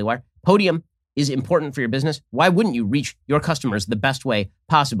at Daily Wire. Podium is important for your business. Why wouldn't you reach your customers the best way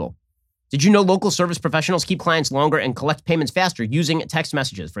possible? Did you know local service professionals keep clients longer and collect payments faster using text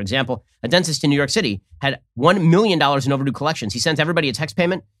messages? For example, a dentist in New York City had $1 million in overdue collections. He sent everybody a text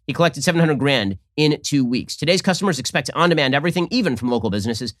payment. He collected $700,000 in 2 weeks. Today's customers expect on-demand everything, even from local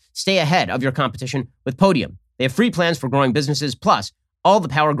businesses. Stay ahead of your competition with Podium. They have free plans for growing businesses, plus all the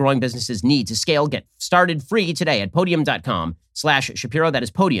power growing businesses need to scale. Get started free today at podium.com/Shapiro. That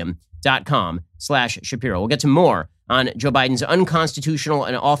is podium.com/Shapiro. We'll get to more on Joe Biden's unconstitutional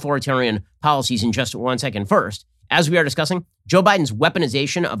and authoritarian policies in just 1 second. First, as we are discussing, Joe Biden's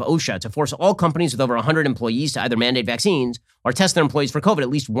weaponization of OSHA to force all companies with over 100 employees to either mandate vaccines or test their employees for COVID at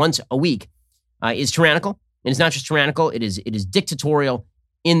least once a week is tyrannical. And it's not just tyrannical, it is dictatorial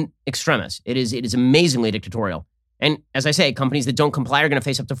in extremis. It is amazingly dictatorial. And as I say, companies that don't comply are going to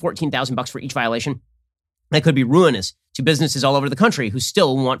face up to $14,000 for each violation. That could be ruinous to businesses all over the country who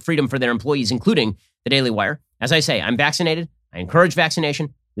still want freedom for their employees, including the Daily Wire. As I say, I'm vaccinated. I encourage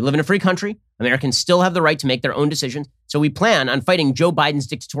vaccination. We live in a free country. Americans still have the right to make their own decisions. So we plan on fighting Joe Biden's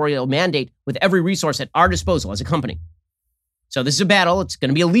dictatorial mandate with every resource at our disposal as a company. So this is a battle. It's going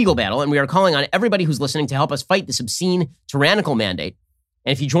to be a legal battle. And we are calling on everybody who's listening to help us fight this obscene, tyrannical mandate.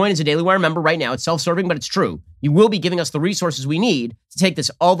 And if you join as a Daily Wire member right now, it's self-serving, but it's true. You will be giving us the resources we need to take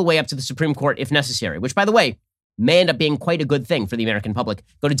this all the way up to the Supreme Court if necessary, which, by the way, may end up being quite a good thing for the American public.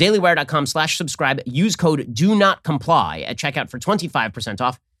 Go to dailywire.com/subscribe. Use code do not comply at checkout for 25%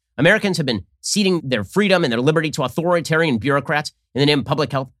 off. Americans have been ceding their freedom and their liberty to authoritarian bureaucrats in the name of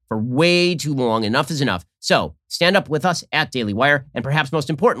public health for way too long. Enough is enough. So stand up with us at Daily Wire. And perhaps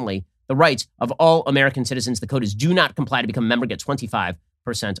most importantly, the rights of all American citizens. The code is do not comply to become a member. Get 25%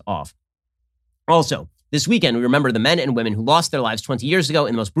 off. Also, this weekend, we remember the men and women who lost their lives 20 years ago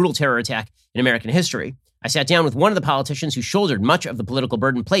in the most brutal terror attack in American history. I sat down with one of the politicians who shouldered much of the political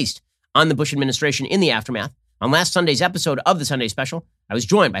burden placed on the Bush administration in the aftermath. On last Sunday's episode of the Sunday Special, I was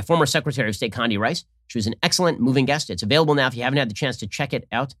joined by former Secretary of State Condi Rice. She was an excellent, moving guest. It's available now if you haven't had the chance to check it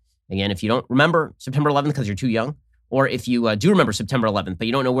out. Again, if you don't remember September 11th because you're too young, or if you do remember September 11th, but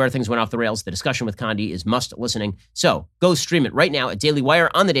you don't know where things went off the rails, the discussion with Condi is must listening. So go stream it right now at Daily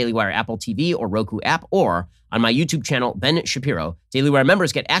Wire on the Daily Wire Apple TV or Roku app, or on my YouTube channel, Ben Shapiro. Daily Wire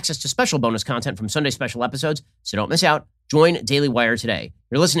members get access to special bonus content from Sunday special episodes, so don't miss out. Join Daily Wire today.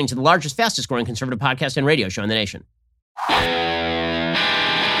 You're listening to the largest, fastest growing conservative podcast and radio show in the nation.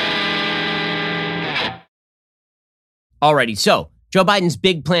 Alrighty, so Joe Biden's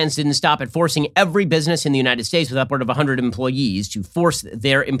big plans didn't stop at forcing every business in the United States with upward of 100 employees to force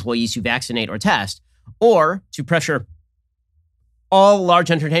their employees to vaccinate or test, or to pressure all large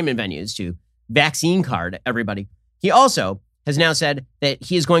entertainment venues to vaccine card everybody. He also has now said that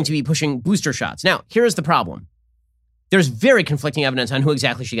he is going to be pushing booster shots. Now, here's the problem. There's very conflicting evidence on who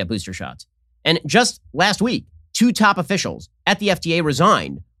exactly should get booster shots. And just last week, 2 top officials at the FDA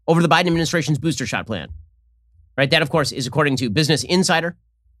resigned over the Biden administration's booster shot plan. Right? That, of course, is according to Business Insider.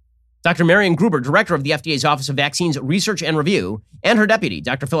 Dr. Marian Gruber, director of the FDA's Office of Vaccines Research and Review, and her deputy,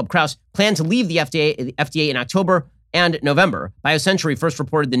 Dr. Philip Krause, plan to leave the FDA in October and November. BioCentury first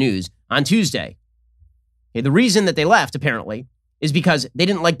reported the news on Tuesday. Okay, the reason that they left, apparently, is because they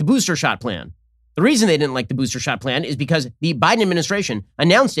didn't like the booster shot plan. The reason they didn't like the booster shot plan is because the Biden administration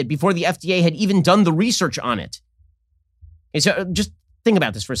announced it before the FDA had even done the research on it. Okay, so just think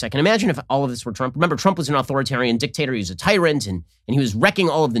about this for a second. Imagine if all of this were Trump. Remember, Trump was an authoritarian dictator. He was a tyrant, and he was wrecking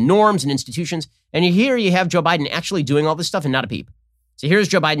all of the norms and institutions. And here you have Joe Biden actually doing all this stuff and not a peep. So here's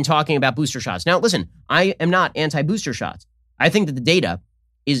Joe Biden talking about booster shots. Now, listen, I am not anti-booster shots. I think that the data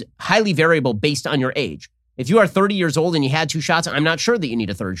is highly variable based on your age. If you are 30 years old and you had 2 shots, I'm not sure that you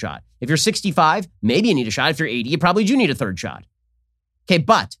need a 3rd shot. If you're 65, maybe you need a shot. If you're 80, you probably do need a 3rd shot. Okay,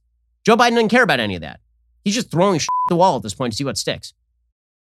 but Joe Biden doesn't care about any of that. He's just throwing shit at the wall at this point to see what sticks.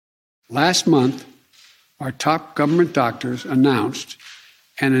 Last month, our top government doctors announced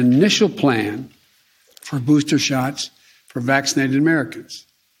an initial plan for booster shots for vaccinated Americans.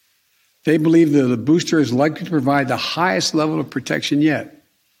 They believe that the booster is likely to provide the highest level of protection yet.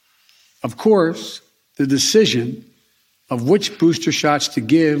 Of course, the decision of which booster shots to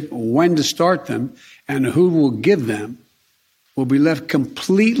give, when to start them, and who will give them will be left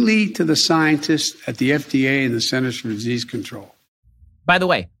completely to the scientists at the FDA and the Centers for Disease Control. By the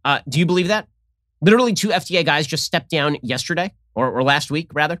way, do you believe that? Literally 2 FDA guys just stepped down yesterday, or last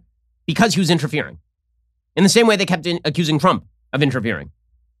week, rather, because he was interfering. In the same way they kept accusing Trump of interfering.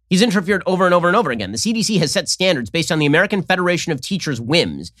 He's interfered over and over and over again. The CDC has set standards based on the American Federation of Teachers'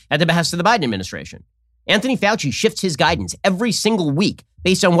 whims at the behest of the Biden administration. Anthony Fauci shifts his guidance every single week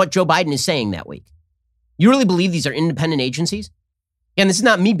based on what Joe Biden is saying that week. You really believe these are independent agencies? And this is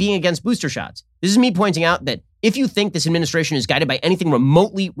not me being against booster shots. This is me pointing out that if you think this administration is guided by anything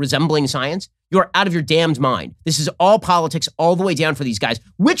remotely resembling science, you're out of your damned mind. This is all politics all the way down for these guys,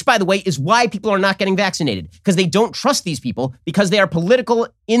 which, by the way, is why people are not getting vaccinated, because they don't trust these people because they are political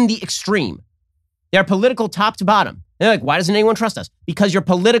in the extreme. They are political top to bottom. They're like, why doesn't anyone trust us? Because you're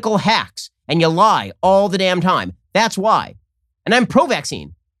political hacks and you lie all the damn time. That's why. And I'm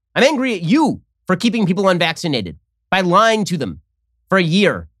pro-vaccine. I'm angry at you for keeping people unvaccinated by lying to them for a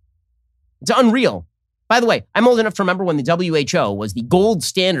year. It's unreal. By the way, I'm old enough to remember when the WHO was the gold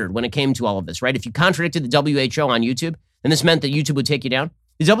standard when it came to all of this, right? If you contradicted the WHO on YouTube, then this meant that YouTube would take you down.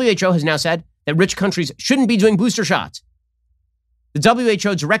 The WHO has now said that rich countries shouldn't be doing booster shots. The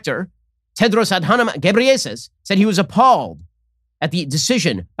WHO director, Tedros Adhanom Ghebreyesus, said he was appalled at the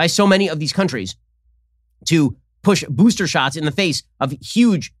decision by so many of these countries to push booster shots in the face of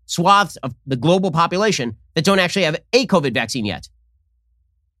huge swaths of the global population that don't actually have a COVID vaccine yet.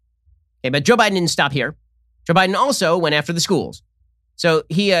 Okay, but Joe Biden didn't stop here. Joe Biden also went after the schools. So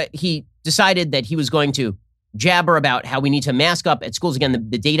he decided that he was going to jabber about how we need to mask up at schools. Again,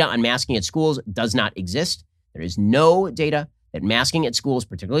 the data on masking at schools does not exist. There is no data that masking at schools,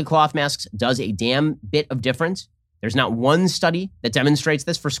 particularly cloth masks, does a damn bit of difference. There's not one study that demonstrates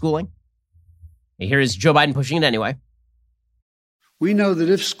this for schooling. And here is Joe Biden pushing it anyway. We know that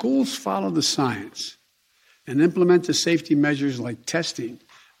if schools follow the science and implement the safety measures like testing,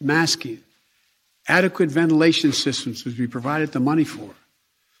 masking, adequate ventilation systems, which we provided the money for,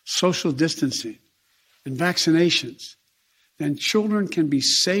 social distancing, and vaccinations, then children can be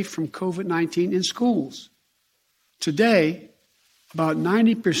safe from COVID-19 in schools. Today, about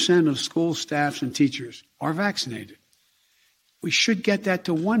 90% of school staffs and teachers are vaccinated. We should get that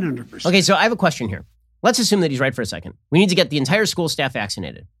to 100%. Okay, so I have a question here. Let's assume that he's right for a second. We need to get the entire school staff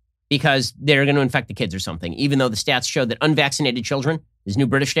vaccinated because they're going to infect the kids or something, even though the stats show that unvaccinated children, this new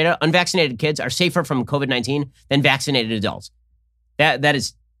British data, unvaccinated kids are safer from COVID-19 than vaccinated adults. That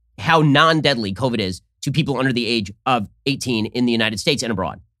is how non-deadly COVID is to people under the age of 18 in the United States and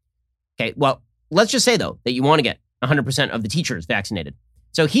abroad. Okay, well, let's just say, though, that you want to get 100% of the teachers vaccinated.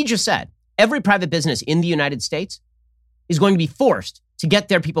 So he just said every private business in the United States is going to be forced to get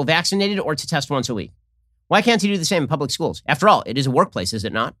their people vaccinated or to test once a week. Why can't he do the same in public schools? After all, it is a workplace, is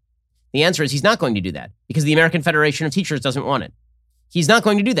it not? The answer is he's not going to do that because the American Federation of Teachers doesn't want it. He's not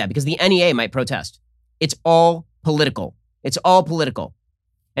going to do that because the NEA might protest. It's all political. It's all political.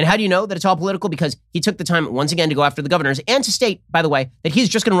 And how do you know that it's all political? Because he took the time once again to go after the governors and to state, by the way, that he's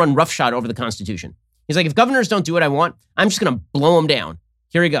just going to run roughshod over the Constitution. He's like, if governors don't do what I want, I'm just going to blow them down.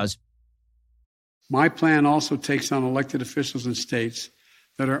 Here he goes. My plan also takes on elected officials in states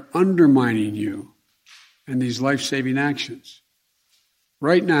that are undermining you and these life-saving actions.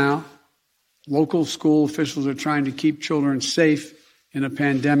 Right now, local school officials are trying to keep children safe in a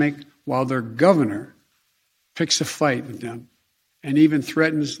pandemic while their governor picks a fight with them and even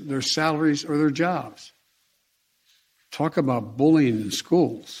threatens their salaries or their jobs. Talk about bullying in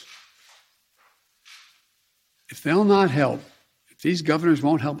schools. If they'll not help, if these governors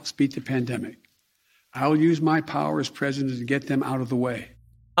won't help us beat the pandemic, I'll use my power as president to get them out of the way.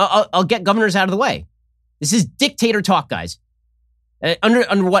 I'll get governors out of the way. This is dictator talk, guys. Under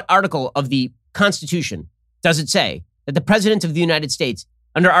what article of the Constitution does it say that the President of the United States,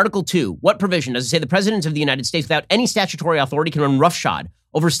 under Article 2, what provision does it say the President of the United States, without any statutory authority, can run roughshod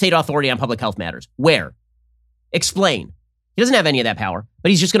over state authority on public health matters? Where? Explain. He doesn't have any of that power,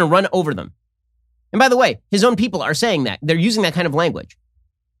 but he's just going to run over them. And by the way, his own people are saying that. They're using that kind of language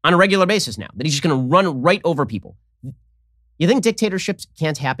on a regular basis now, that he's just going to run right over people. You think dictatorships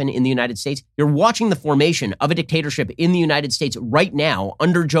can't happen in the United States? You're watching the formation of a dictatorship in the United States right now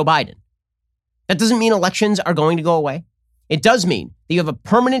under Joe Biden. That doesn't mean elections are going to go away. It does mean that you have a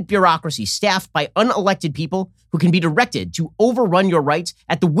permanent bureaucracy staffed by unelected people who can be directed to overrun your rights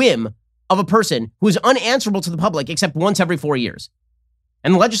at the whim of a person who is unanswerable to the public except once every 4 years.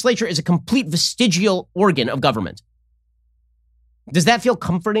 And the legislature is a complete vestigial organ of government. Does that feel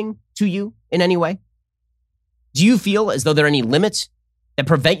comforting to you in any way? Do you feel as though there are any limits that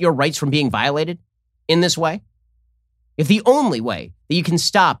prevent your rights from being violated in this way? If the only way that you can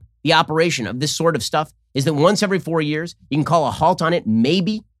stop the operation of this sort of stuff is that once every 4 years, you can call a halt on it,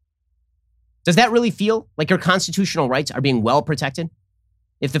 maybe? Does that really feel like your constitutional rights are being well protected?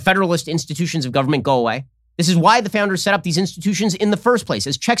 If the federalist institutions of government go away? This is why the founders set up these institutions in the first place,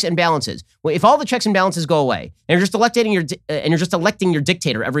 as checks and balances. Well, if all the checks and balances go away, and you're just electing your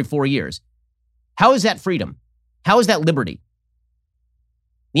dictator every 4 years, how is that freedom? How is that liberty?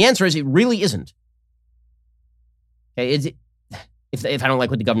 The answer is it really isn't. Okay, if I don't like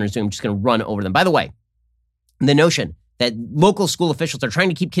what the governor's doing, I'm just going to run over them. By the way, the notion that local school officials are trying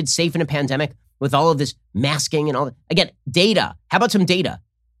to keep kids safe in a pandemic with all of this masking and all that. Again, data. How about some data?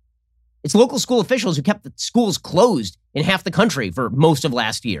 It's local school officials who kept the schools closed in half the country for most of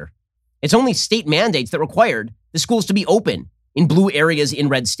last year. It's only state mandates that required the schools to be open in blue areas in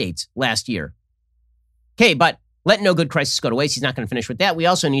red states last year. Okay, but let no good crisis go to waste. He's not going to finish with that. We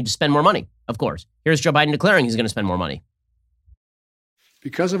also need to spend more money, of course. Here's Joe Biden declaring he's going to spend more money.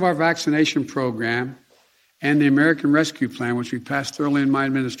 Because of our vaccination program and the American Rescue Plan, which we passed early in my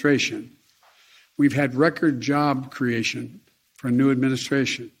administration, we've had record job creation for a new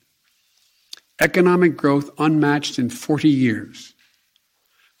administration. Economic growth unmatched in 40 years.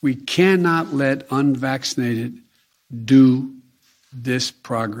 We cannot let unvaccinated do this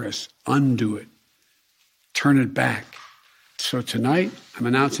progress, undo it, turn it back. So tonight, I'm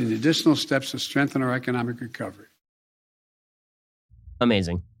announcing additional steps to strengthen our economic recovery.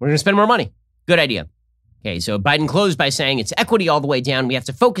 Amazing. We're going to spend more money. Good idea. Okay, so Biden closed by saying it's equity all the way down. We have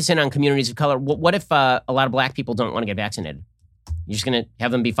to focus in on communities of color. What if a lot of black people don't want to get vaccinated? You're just going to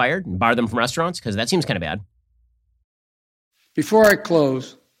have them be fired and bar them from restaurants? Because that seems kind of bad. Before I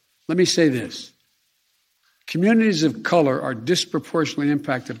close, let me say this. Communities of color are disproportionately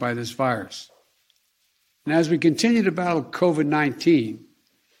impacted by this virus. And as we continue to battle COVID-19,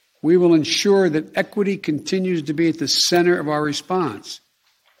 we will ensure that equity continues to be at the center of our response.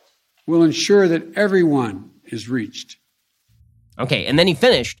 We'll ensure that everyone is reached. Okay, and then he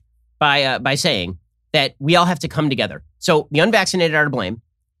finished by saying that we all have to come together. So the unvaccinated are to blame.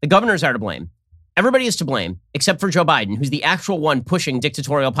 The governors are to blame. Everybody is to blame, except for Joe Biden, who's the actual one pushing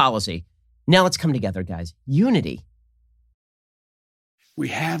dictatorial policy. Now let's come together, guys. Unity. We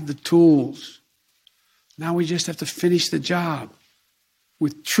have the tools. Now we just have to finish the job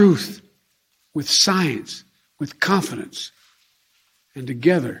with truth, with science, with confidence, and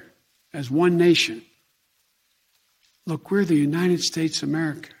together as one nation. Look, we're the United States of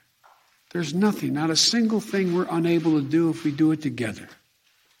America. There's nothing, not a single thing we're unable to do if we do it together.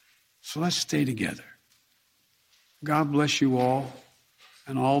 So let's stay together. God bless you all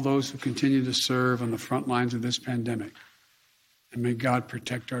and all those who continue to serve on the front lines of this pandemic. And may God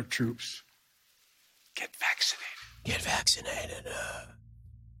protect our troops. Get vaccinated. Get vaccinated.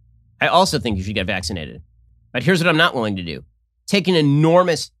 I also think you should get vaccinated. But here's what I'm not willing to do. Take an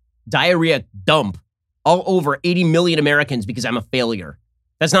enormous diarrhea dump all over 80 million Americans because I'm a failure.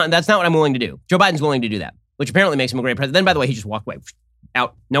 That's not what I'm willing to do. Joe Biden's willing to do that, which apparently makes him a great president. Then, by the way, he just walked away.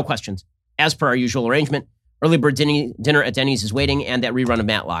 Out. No questions. As per our usual arrangement, early bird dinner at Denny's is waiting, and that rerun of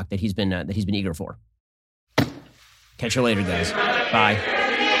Matlock that he's been eager for. Catch you later, guys. Bye.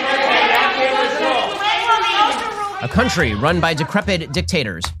 A country run by decrepit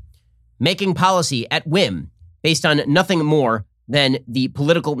dictators, making policy at whim based on nothing more than the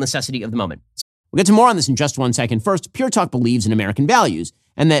political necessity of the moment. We'll get to more on this in just 1 second. First, Pure Talk believes in American values,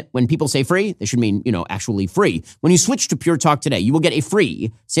 and that when people say free, they should mean, actually free. When you switch to Pure Talk today, you will get a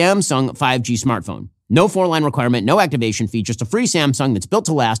free Samsung 5G smartphone. No 4-line requirement, no activation fee, just a free Samsung that's built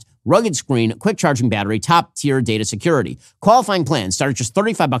to last, rugged screen, quick charging battery, top-tier data security. Qualifying plans start at just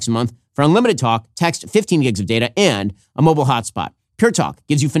 $35 a month for unlimited talk, text, 15 gigs of data, and a mobile hotspot. Pure Talk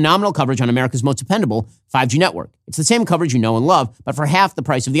gives you phenomenal coverage on America's most dependable 5G network. It's the same coverage you know and love, but for half the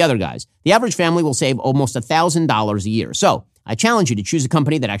price of the other guys. The average family will save almost $1,000 a year. So I challenge you to choose a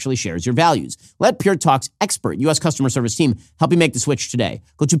company that actually shares your values. Let Pure Talk's expert U.S. customer service team help you make the switch today.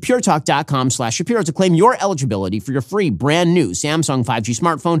 Go to puretalk.com/Shapiro to claim your eligibility for your free brand new Samsung 5G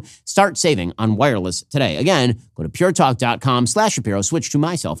smartphone. Start saving on wireless today. Again, go to puretalk.com/Shapiro. Switch to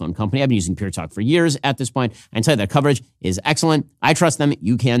my cell phone company. I've been using Pure Talk for years at this point. I can tell you that coverage is excellent. I trust them.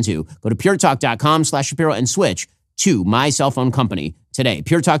 You can too. Go to puretalk.com/Shapiro and switch to my cell phone company today.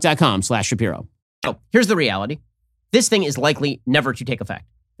 puretalk.com/Shapiro. So here's the reality. This thing is likely never to take effect.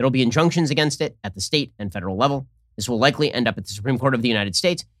 There will be injunctions against it at the state and federal level. This will likely end up at the Supreme Court of the United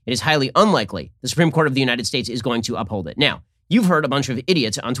States. It is highly unlikely the Supreme Court of the United States is going to uphold it. Now, you've heard a bunch of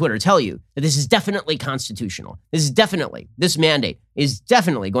idiots on Twitter tell you that this is definitely constitutional. This mandate is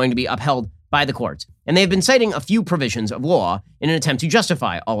definitely going to be upheld by the courts. And they've been citing a few provisions of law in an attempt to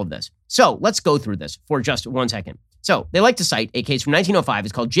justify all of this. So let's go through this for just 1 second. So they like to cite a case from 1905.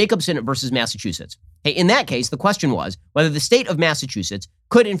 It's called Jacobson versus Massachusetts. Okay, in that case, the question was whether the state of Massachusetts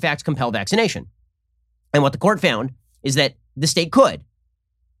could in fact compel vaccination. And what the court found is that the state could.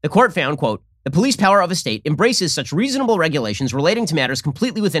 The court found, quote, the police power of a state embraces such reasonable regulations relating to matters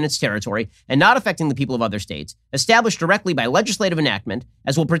completely within its territory and not affecting the people of other states, established directly by legislative enactment,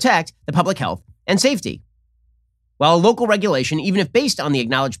 as will protect the public health and safety. While a local regulation, even if based on the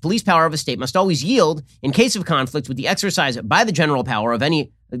acknowledged police power of a state, must always yield in case of conflict with the exercise by the general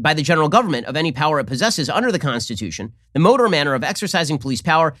government of any power it possesses under the Constitution, the mode or manner of exercising police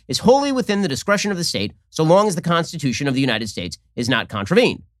power is wholly within the discretion of the state, so long as the Constitution of the United States is not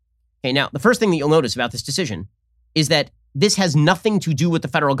contravened. Okay, now, the first thing that you'll notice about this decision is that this has nothing to do with the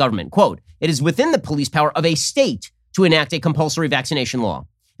federal government. Quote, it is within the police power of a state to enact a compulsory vaccination law.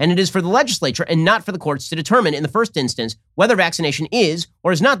 And it is for the legislature and not for the courts to determine in the first instance whether vaccination is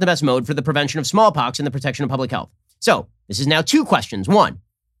or is not the best mode for the prevention of smallpox and the protection of public health. So, this is now two questions. One,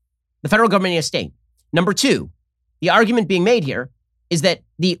 the federal government is a state. Number two, the argument being made here is that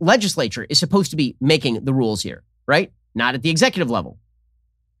the legislature is supposed to be making the rules here, right? Not at the executive level,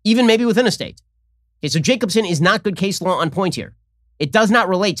 even maybe within a state. Okay, so Jacobson is not good case law on point here. It does not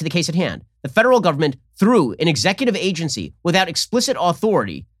relate to the case at hand. The federal government, through an executive agency without explicit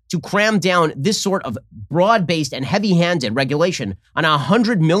authority to cram down this sort of broad-based and heavy-handed regulation on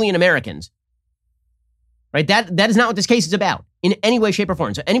 100 million Americans, right? That is not what this case is about in any way, shape, or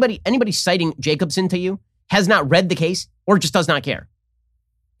form. So anybody citing Jacobson to you has not read the case or just does not care.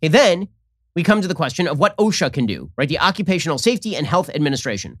 Okay, then we come to the question of what OSHA can do, right? The Occupational Safety and Health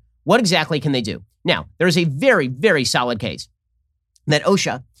Administration. What exactly can they do? Now, there is a very, very solid case that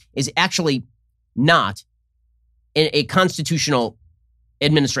OSHA is actually not a constitutional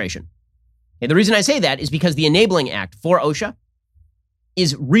administration. Okay, the reason I say that is because the Enabling Act for OSHA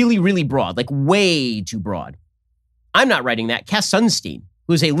is really, really broad, like way too broad. I'm not writing that. Cass Sunstein,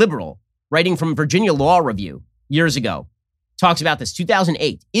 who's a liberal, writing from Virginia Law Review years ago, talks about this,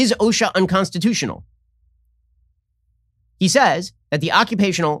 2008. Is OSHA unconstitutional? He says that the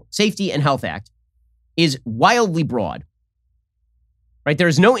Occupational Safety and Health Act is wildly broad, right? There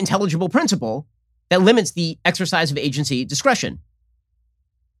is no intelligible principle that limits the exercise of agency discretion.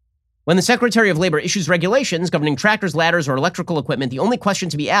 When the Secretary of Labor issues regulations governing tractors, ladders, or electrical equipment, the only question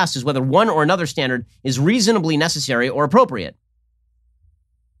to be asked is whether one or another standard is reasonably necessary or appropriate.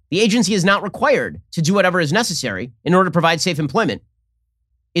 The agency is not required to do whatever is necessary in order to provide safe employment.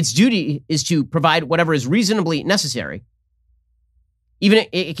 Its duty is to provide whatever is reasonably necessary.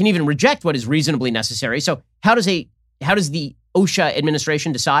 It can even reject what is reasonably necessary. So how does the OSHA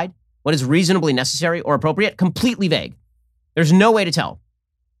administration decide what is reasonably necessary or appropriate? Completely vague. There's no way to tell.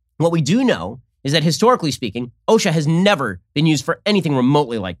 What we do know is that historically speaking, OSHA has never been used for anything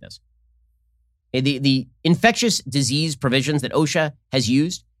remotely like this. The infectious disease provisions that OSHA has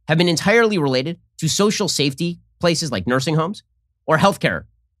used have been entirely related to social safety places like nursing homes or healthcare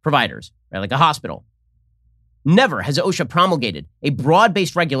providers, right, like a hospital. Never has OSHA promulgated a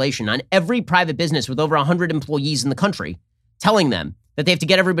broad-based regulation on every private business with over 100 employees in the country, telling them that they have to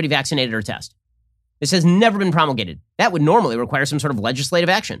get everybody vaccinated or test. This has never been promulgated. That would normally require some sort of legislative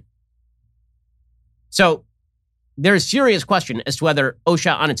action. So there is serious question as to whether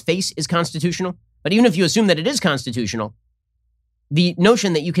OSHA on its face is constitutional. But even if you assume that it is constitutional, the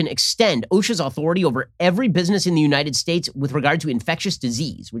notion that you can extend OSHA's authority over every business in the United States with regard to infectious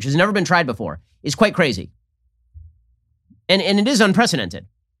disease, which has never been tried before, is quite crazy. And it is unprecedented.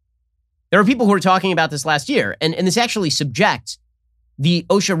 There are people who were talking about this last year, and this actually subjects the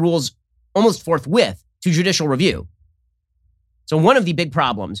OSHA rules almost forthwith to judicial review. So one of the big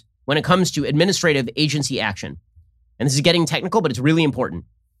problems when it comes to administrative agency action, and this is getting technical, but it's really important,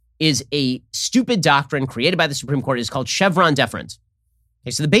 is a stupid doctrine created by the Supreme Court. It's called Chevron deference.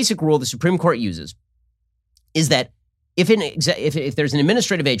 Okay, so the basic rule the Supreme Court uses is that if there's an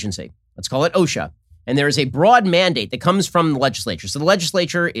administrative agency, let's call it OSHA, and there is a broad mandate that comes from the legislature. So the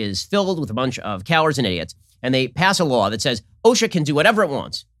legislature is filled with a bunch of cowards and idiots, and they pass a law that says OSHA can do whatever it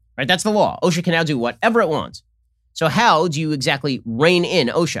wants, right? That's the law. OSHA can now do whatever it wants. So how do you exactly rein in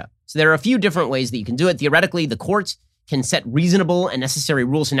OSHA? So there are a few different ways that you can do it. Theoretically, the courts can set reasonable and necessary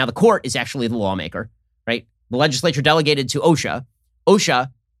rules. So now the court is actually the lawmaker, right? The legislature delegated to OSHA.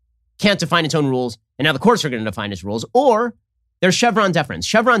 OSHA can't define its own rules, and now the courts are going to define its rules. Or there's Chevron deference.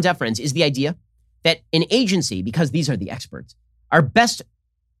 Chevron deference is the idea that an agency, because these are the experts, are best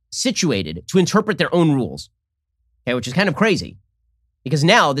situated to interpret their own rules, okay, which is kind of crazy. Because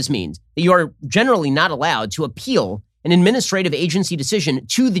now this means that you are generally not allowed to appeal an administrative agency decision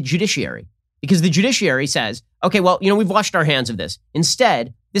to the judiciary, because the judiciary says, okay, well, we've washed our hands of this.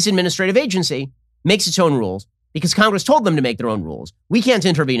 Instead, this administrative agency makes its own rules, because Congress told them to make their own rules. We can't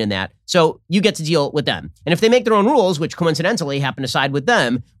intervene in that, so you get to deal with them. And if they make their own rules, which coincidentally happen to side with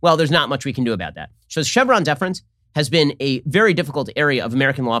them, well, there's not much we can do about that. So Chevron deference has been a very difficult area of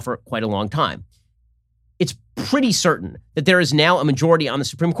American law for quite a long time. It's pretty certain that there is now a majority on the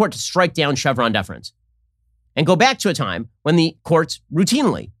Supreme Court to strike down Chevron deference and go back to a time when the courts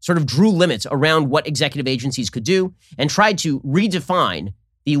routinely sort of drew limits around what executive agencies could do and tried to redefine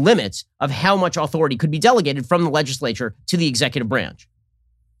the limits of how much authority could be delegated from the legislature to the executive branch.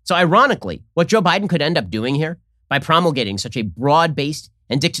 So ironically, what Joe Biden could end up doing here by promulgating such a broad-based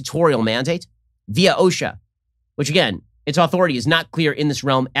and dictatorial mandate via OSHA, which again, its authority is not clear in this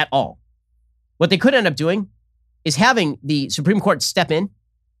realm at all. What they could end up doing is having the Supreme Court step in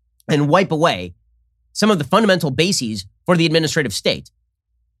and wipe away some of the fundamental bases for the administrative state,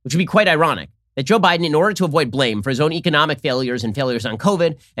 which would be quite ironic. That Joe Biden, in order to avoid blame for his own economic failures and failures on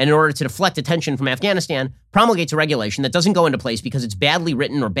COVID, and in order to deflect attention from Afghanistan, promulgates a regulation that doesn't go into place because it's badly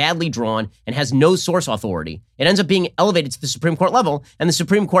written or badly drawn and has no source authority. It ends up being elevated to the Supreme Court level, and the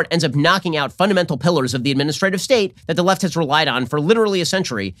Supreme Court ends up knocking out fundamental pillars of the administrative state that the left has relied on for literally a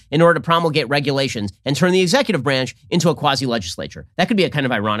century in order to promulgate regulations and turn the executive branch into a quasi-legislature. That could be a kind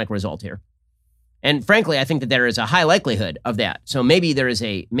of ironic result here. And frankly, I think that there is a high likelihood of that. So maybe there is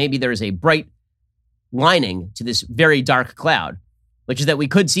a bright lining to this very dark cloud, which is that we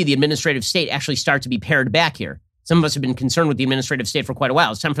could see the administrative state actually start to be pared back here. Some of us have been concerned with the administrative state for quite a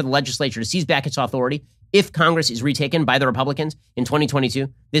while. It's time for the legislature to seize back its authority. If Congress is retaken by the Republicans in 2022,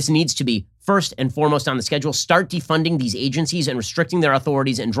 this needs to be first and foremost on the schedule. Start defunding these agencies and restricting their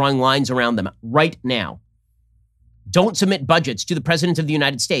authorities and drawing lines around them right now. Don't submit budgets to the President of the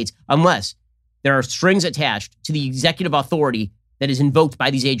United States unless there are strings attached to the executive authority that is invoked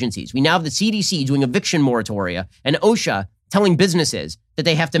by these agencies. We now have the CDC doing eviction moratoria and OSHA telling businesses that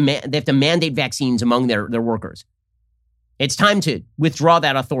they have to mandate vaccines among their workers. It's time to withdraw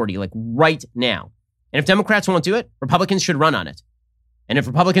that authority, like right now. And if Democrats won't do it, Republicans should run on it. And if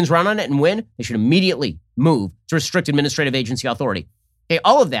Republicans run on it and win, they should immediately move to restrict administrative agency authority. Okay,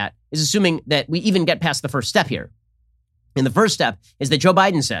 all of that is assuming that we even get past the first step here. And the first step is that Joe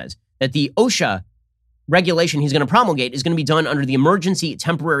Biden says that the OSHA regulation he's going to promulgate is going to be done under the emergency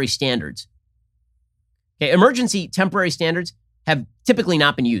temporary standards. Okay, emergency temporary standards have typically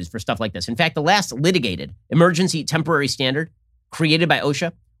not been used for stuff like this. In fact, the last litigated emergency temporary standard created by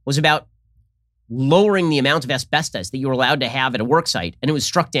OSHA was about lowering the amount of asbestos that you were allowed to have at a work site, and it was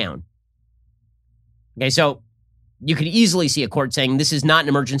struck down. Okay, so you could easily see a court saying this is not an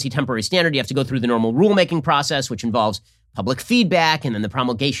emergency temporary standard. You have to go through the normal rulemaking process, which involves public feedback, and then the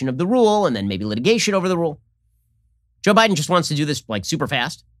promulgation of the rule, and then maybe litigation over the rule. Joe Biden just wants to do this like super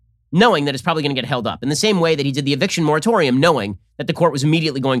fast, knowing that it's probably going to get held up in the same way that he did the eviction moratorium, knowing that the court was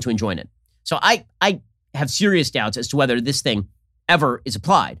immediately going to enjoin it. So I have serious doubts as to whether this thing ever is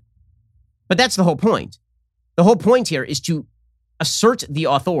applied. But that's the whole point. The whole point here is to assert the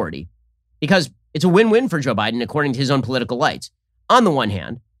authority because it's a win-win for Joe Biden according to his own political lights. On the one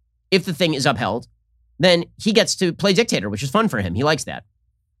hand, if the thing is upheld, then he gets to play dictator, which is fun for him. He likes that.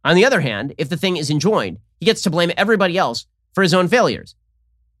 On the other hand, if the thing is enjoined, he gets to blame everybody else for his own failures.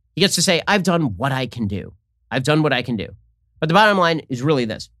 He gets to say, I've done what I can do. I've done what I can do. But the bottom line is really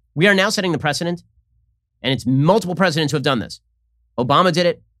this. We are now setting the precedent, and it's multiple presidents who have done this. Obama did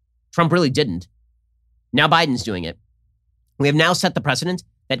it. Trump really didn't. Now Biden's doing it. We have now set the precedent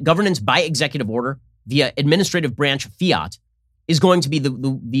that governance by executive order via administrative branch fiat is going to be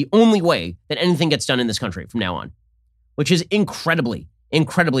the only way that anything gets done in this country from now on, which is incredibly,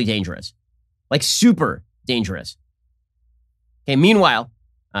 incredibly dangerous, like super dangerous. Okay, meanwhile,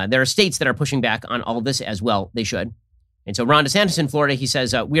 there are states that are pushing back on all of this as well. They should. And so Ron DeSantis in Florida, he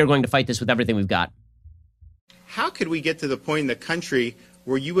says, we are going to fight this with everything we've got. How could we get to the point in the country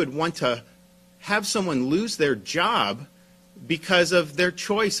where you would want to have someone lose their job because of their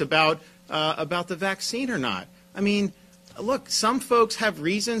choice about the vaccine or not? I mean, look, some folks have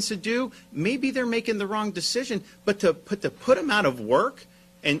reasons to do. Maybe they're making the wrong decision, but to put them out of work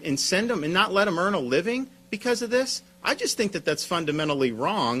and send them and not let them earn a living because of this, I just think that that's fundamentally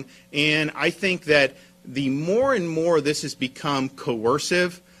wrong. And I think that the more and more this has become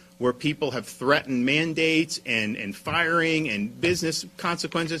coercive, where people have threatened mandates and firing and business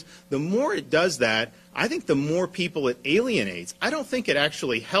consequences, the more it does that, I think the more people it alienates. I don't think it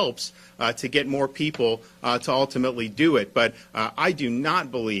actually helps to get more people to ultimately do it. But I do not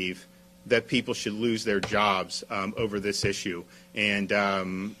believe that people should lose their jobs over this issue. And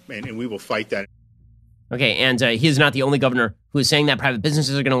we will fight that. Okay, and he is not the only governor who is saying that private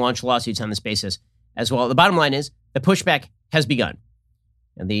businesses are going to launch lawsuits on this basis as well. The bottom line is the pushback has begun.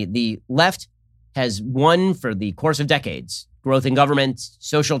 And the left has won for the course of decades. Growth in government,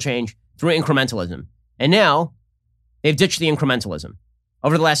 social change, through incrementalism. And now they've ditched the incrementalism.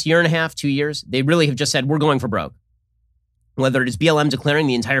 Over the last year and a half, 2 years, they really have just said, we're going for broke. Whether it is BLM declaring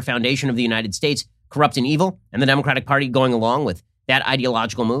the entire foundation of the United States corrupt and evil, and the Democratic Party going along with that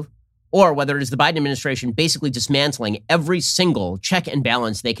ideological move, or whether it is the Biden administration basically dismantling every single check and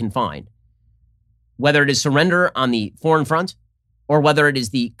balance they can find, whether it is surrender on the foreign front, or whether it is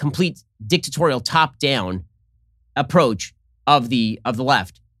the complete dictatorial top-down approach of the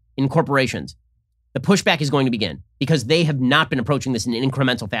left in corporations, the pushback is going to begin because they have not been approaching this in an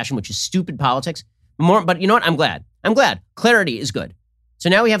incremental fashion, which is stupid politics. But you know what? I'm glad. Clarity is good. So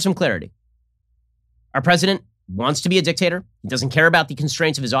now we have some clarity. Our president wants to be a dictator. He doesn't care about the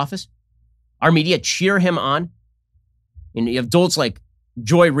constraints of his office. Our media cheer him on. And you have dolts like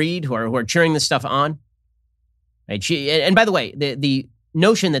Joy Reid who are cheering this stuff on. Right? And by the way, the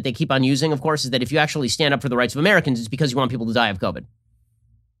notion that they keep on using, of course, is that if you actually stand up for the rights of Americans, it's because you want people to die of COVID.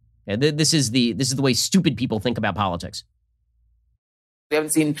 This is the way stupid people think about politics. We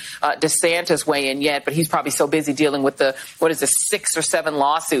haven't seen DeSantis weigh in yet, but he's probably so busy dealing with 6 or 7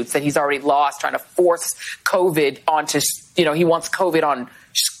 lawsuits that he's already lost, trying to force COVID onto, he wants COVID on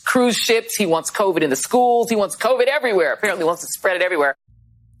cruise ships. He wants COVID in the schools. He wants COVID everywhere. Apparently wants to spread it everywhere.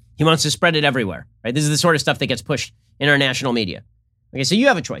 He wants to spread it everywhere, right? This is the sort of stuff that gets pushed in our national media. Okay, so you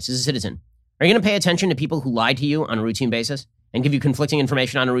have a choice as a citizen. Are you going to pay attention to people who lie to you on a routine basis and give you conflicting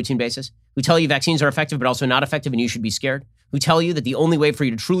information on a routine basis, who tell you vaccines are effective but also not effective and you should be scared, who tell you that the only way for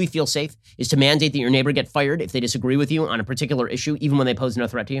you to truly feel safe is to mandate that your neighbor get fired if they disagree with you on a particular issue, even when they pose no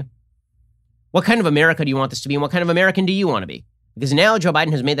threat to you? What kind of America do you want this to be, and what kind of American do you want to be? Because now Joe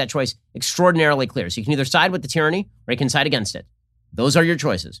Biden has made that choice extraordinarily clear. So you can either side with the tyranny or you can side against it. Those are your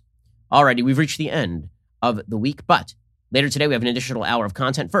choices. Alrighty, we've reached the end of the week, but later today, we have an additional hour of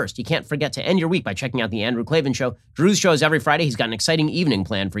content. First, you can't forget to end your week by checking out the Andrew Klavan Show. Drew's show is every Friday. He's got an exciting evening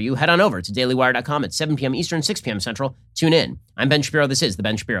planned for you. Head on over to dailywire.com at 7 p.m. Eastern, 6 p.m. Central. Tune in. I'm Ben Shapiro. This is The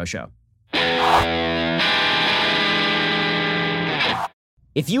Ben Shapiro Show.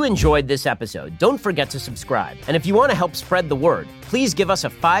 If you enjoyed this episode, don't forget to subscribe. And if you want to help spread the word, please give us a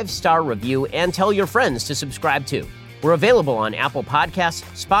 5-star review and tell your friends to subscribe too. We're available on Apple Podcasts,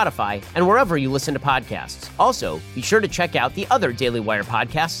 Spotify, and wherever you listen to podcasts. Also, be sure to check out the other Daily Wire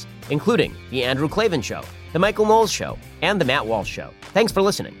podcasts, including The Andrew Klavan Show, The Michael Knowles Show, and The Matt Walsh Show. Thanks for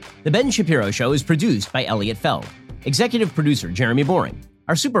listening. The Ben Shapiro Show is produced by Elliot Feld. Executive producer, Jeremy Boring.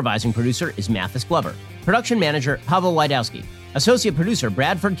 Our supervising producer is Mathis Glover. Production manager, Pavel Wydowski. Associate producer,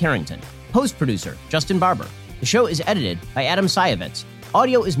 Bradford Carrington. Post-producer, Justin Barber. The show is edited by Adam Sayevitz.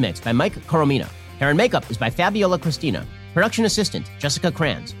 Audio is mixed by Mike Coromina. Hair and makeup is by Fabiola Cristina. Production assistant, Jessica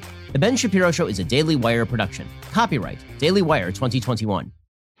Kranz. The Ben Shapiro Show is a Daily Wire production. Copyright, Daily Wire 2021.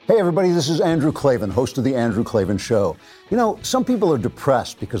 Hey everybody, this is Andrew Klavan, host of The Andrew Klavan Show. You know, some people are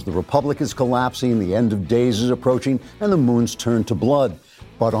depressed because the republic is collapsing, the end of days is approaching, and the moon's turned to blood.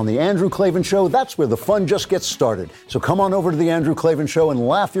 But on The Andrew Klavan Show, that's where the fun just gets started. So come on over to The Andrew Klavan Show and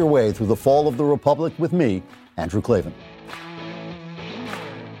laugh your way through the fall of the republic with me, Andrew Klavan.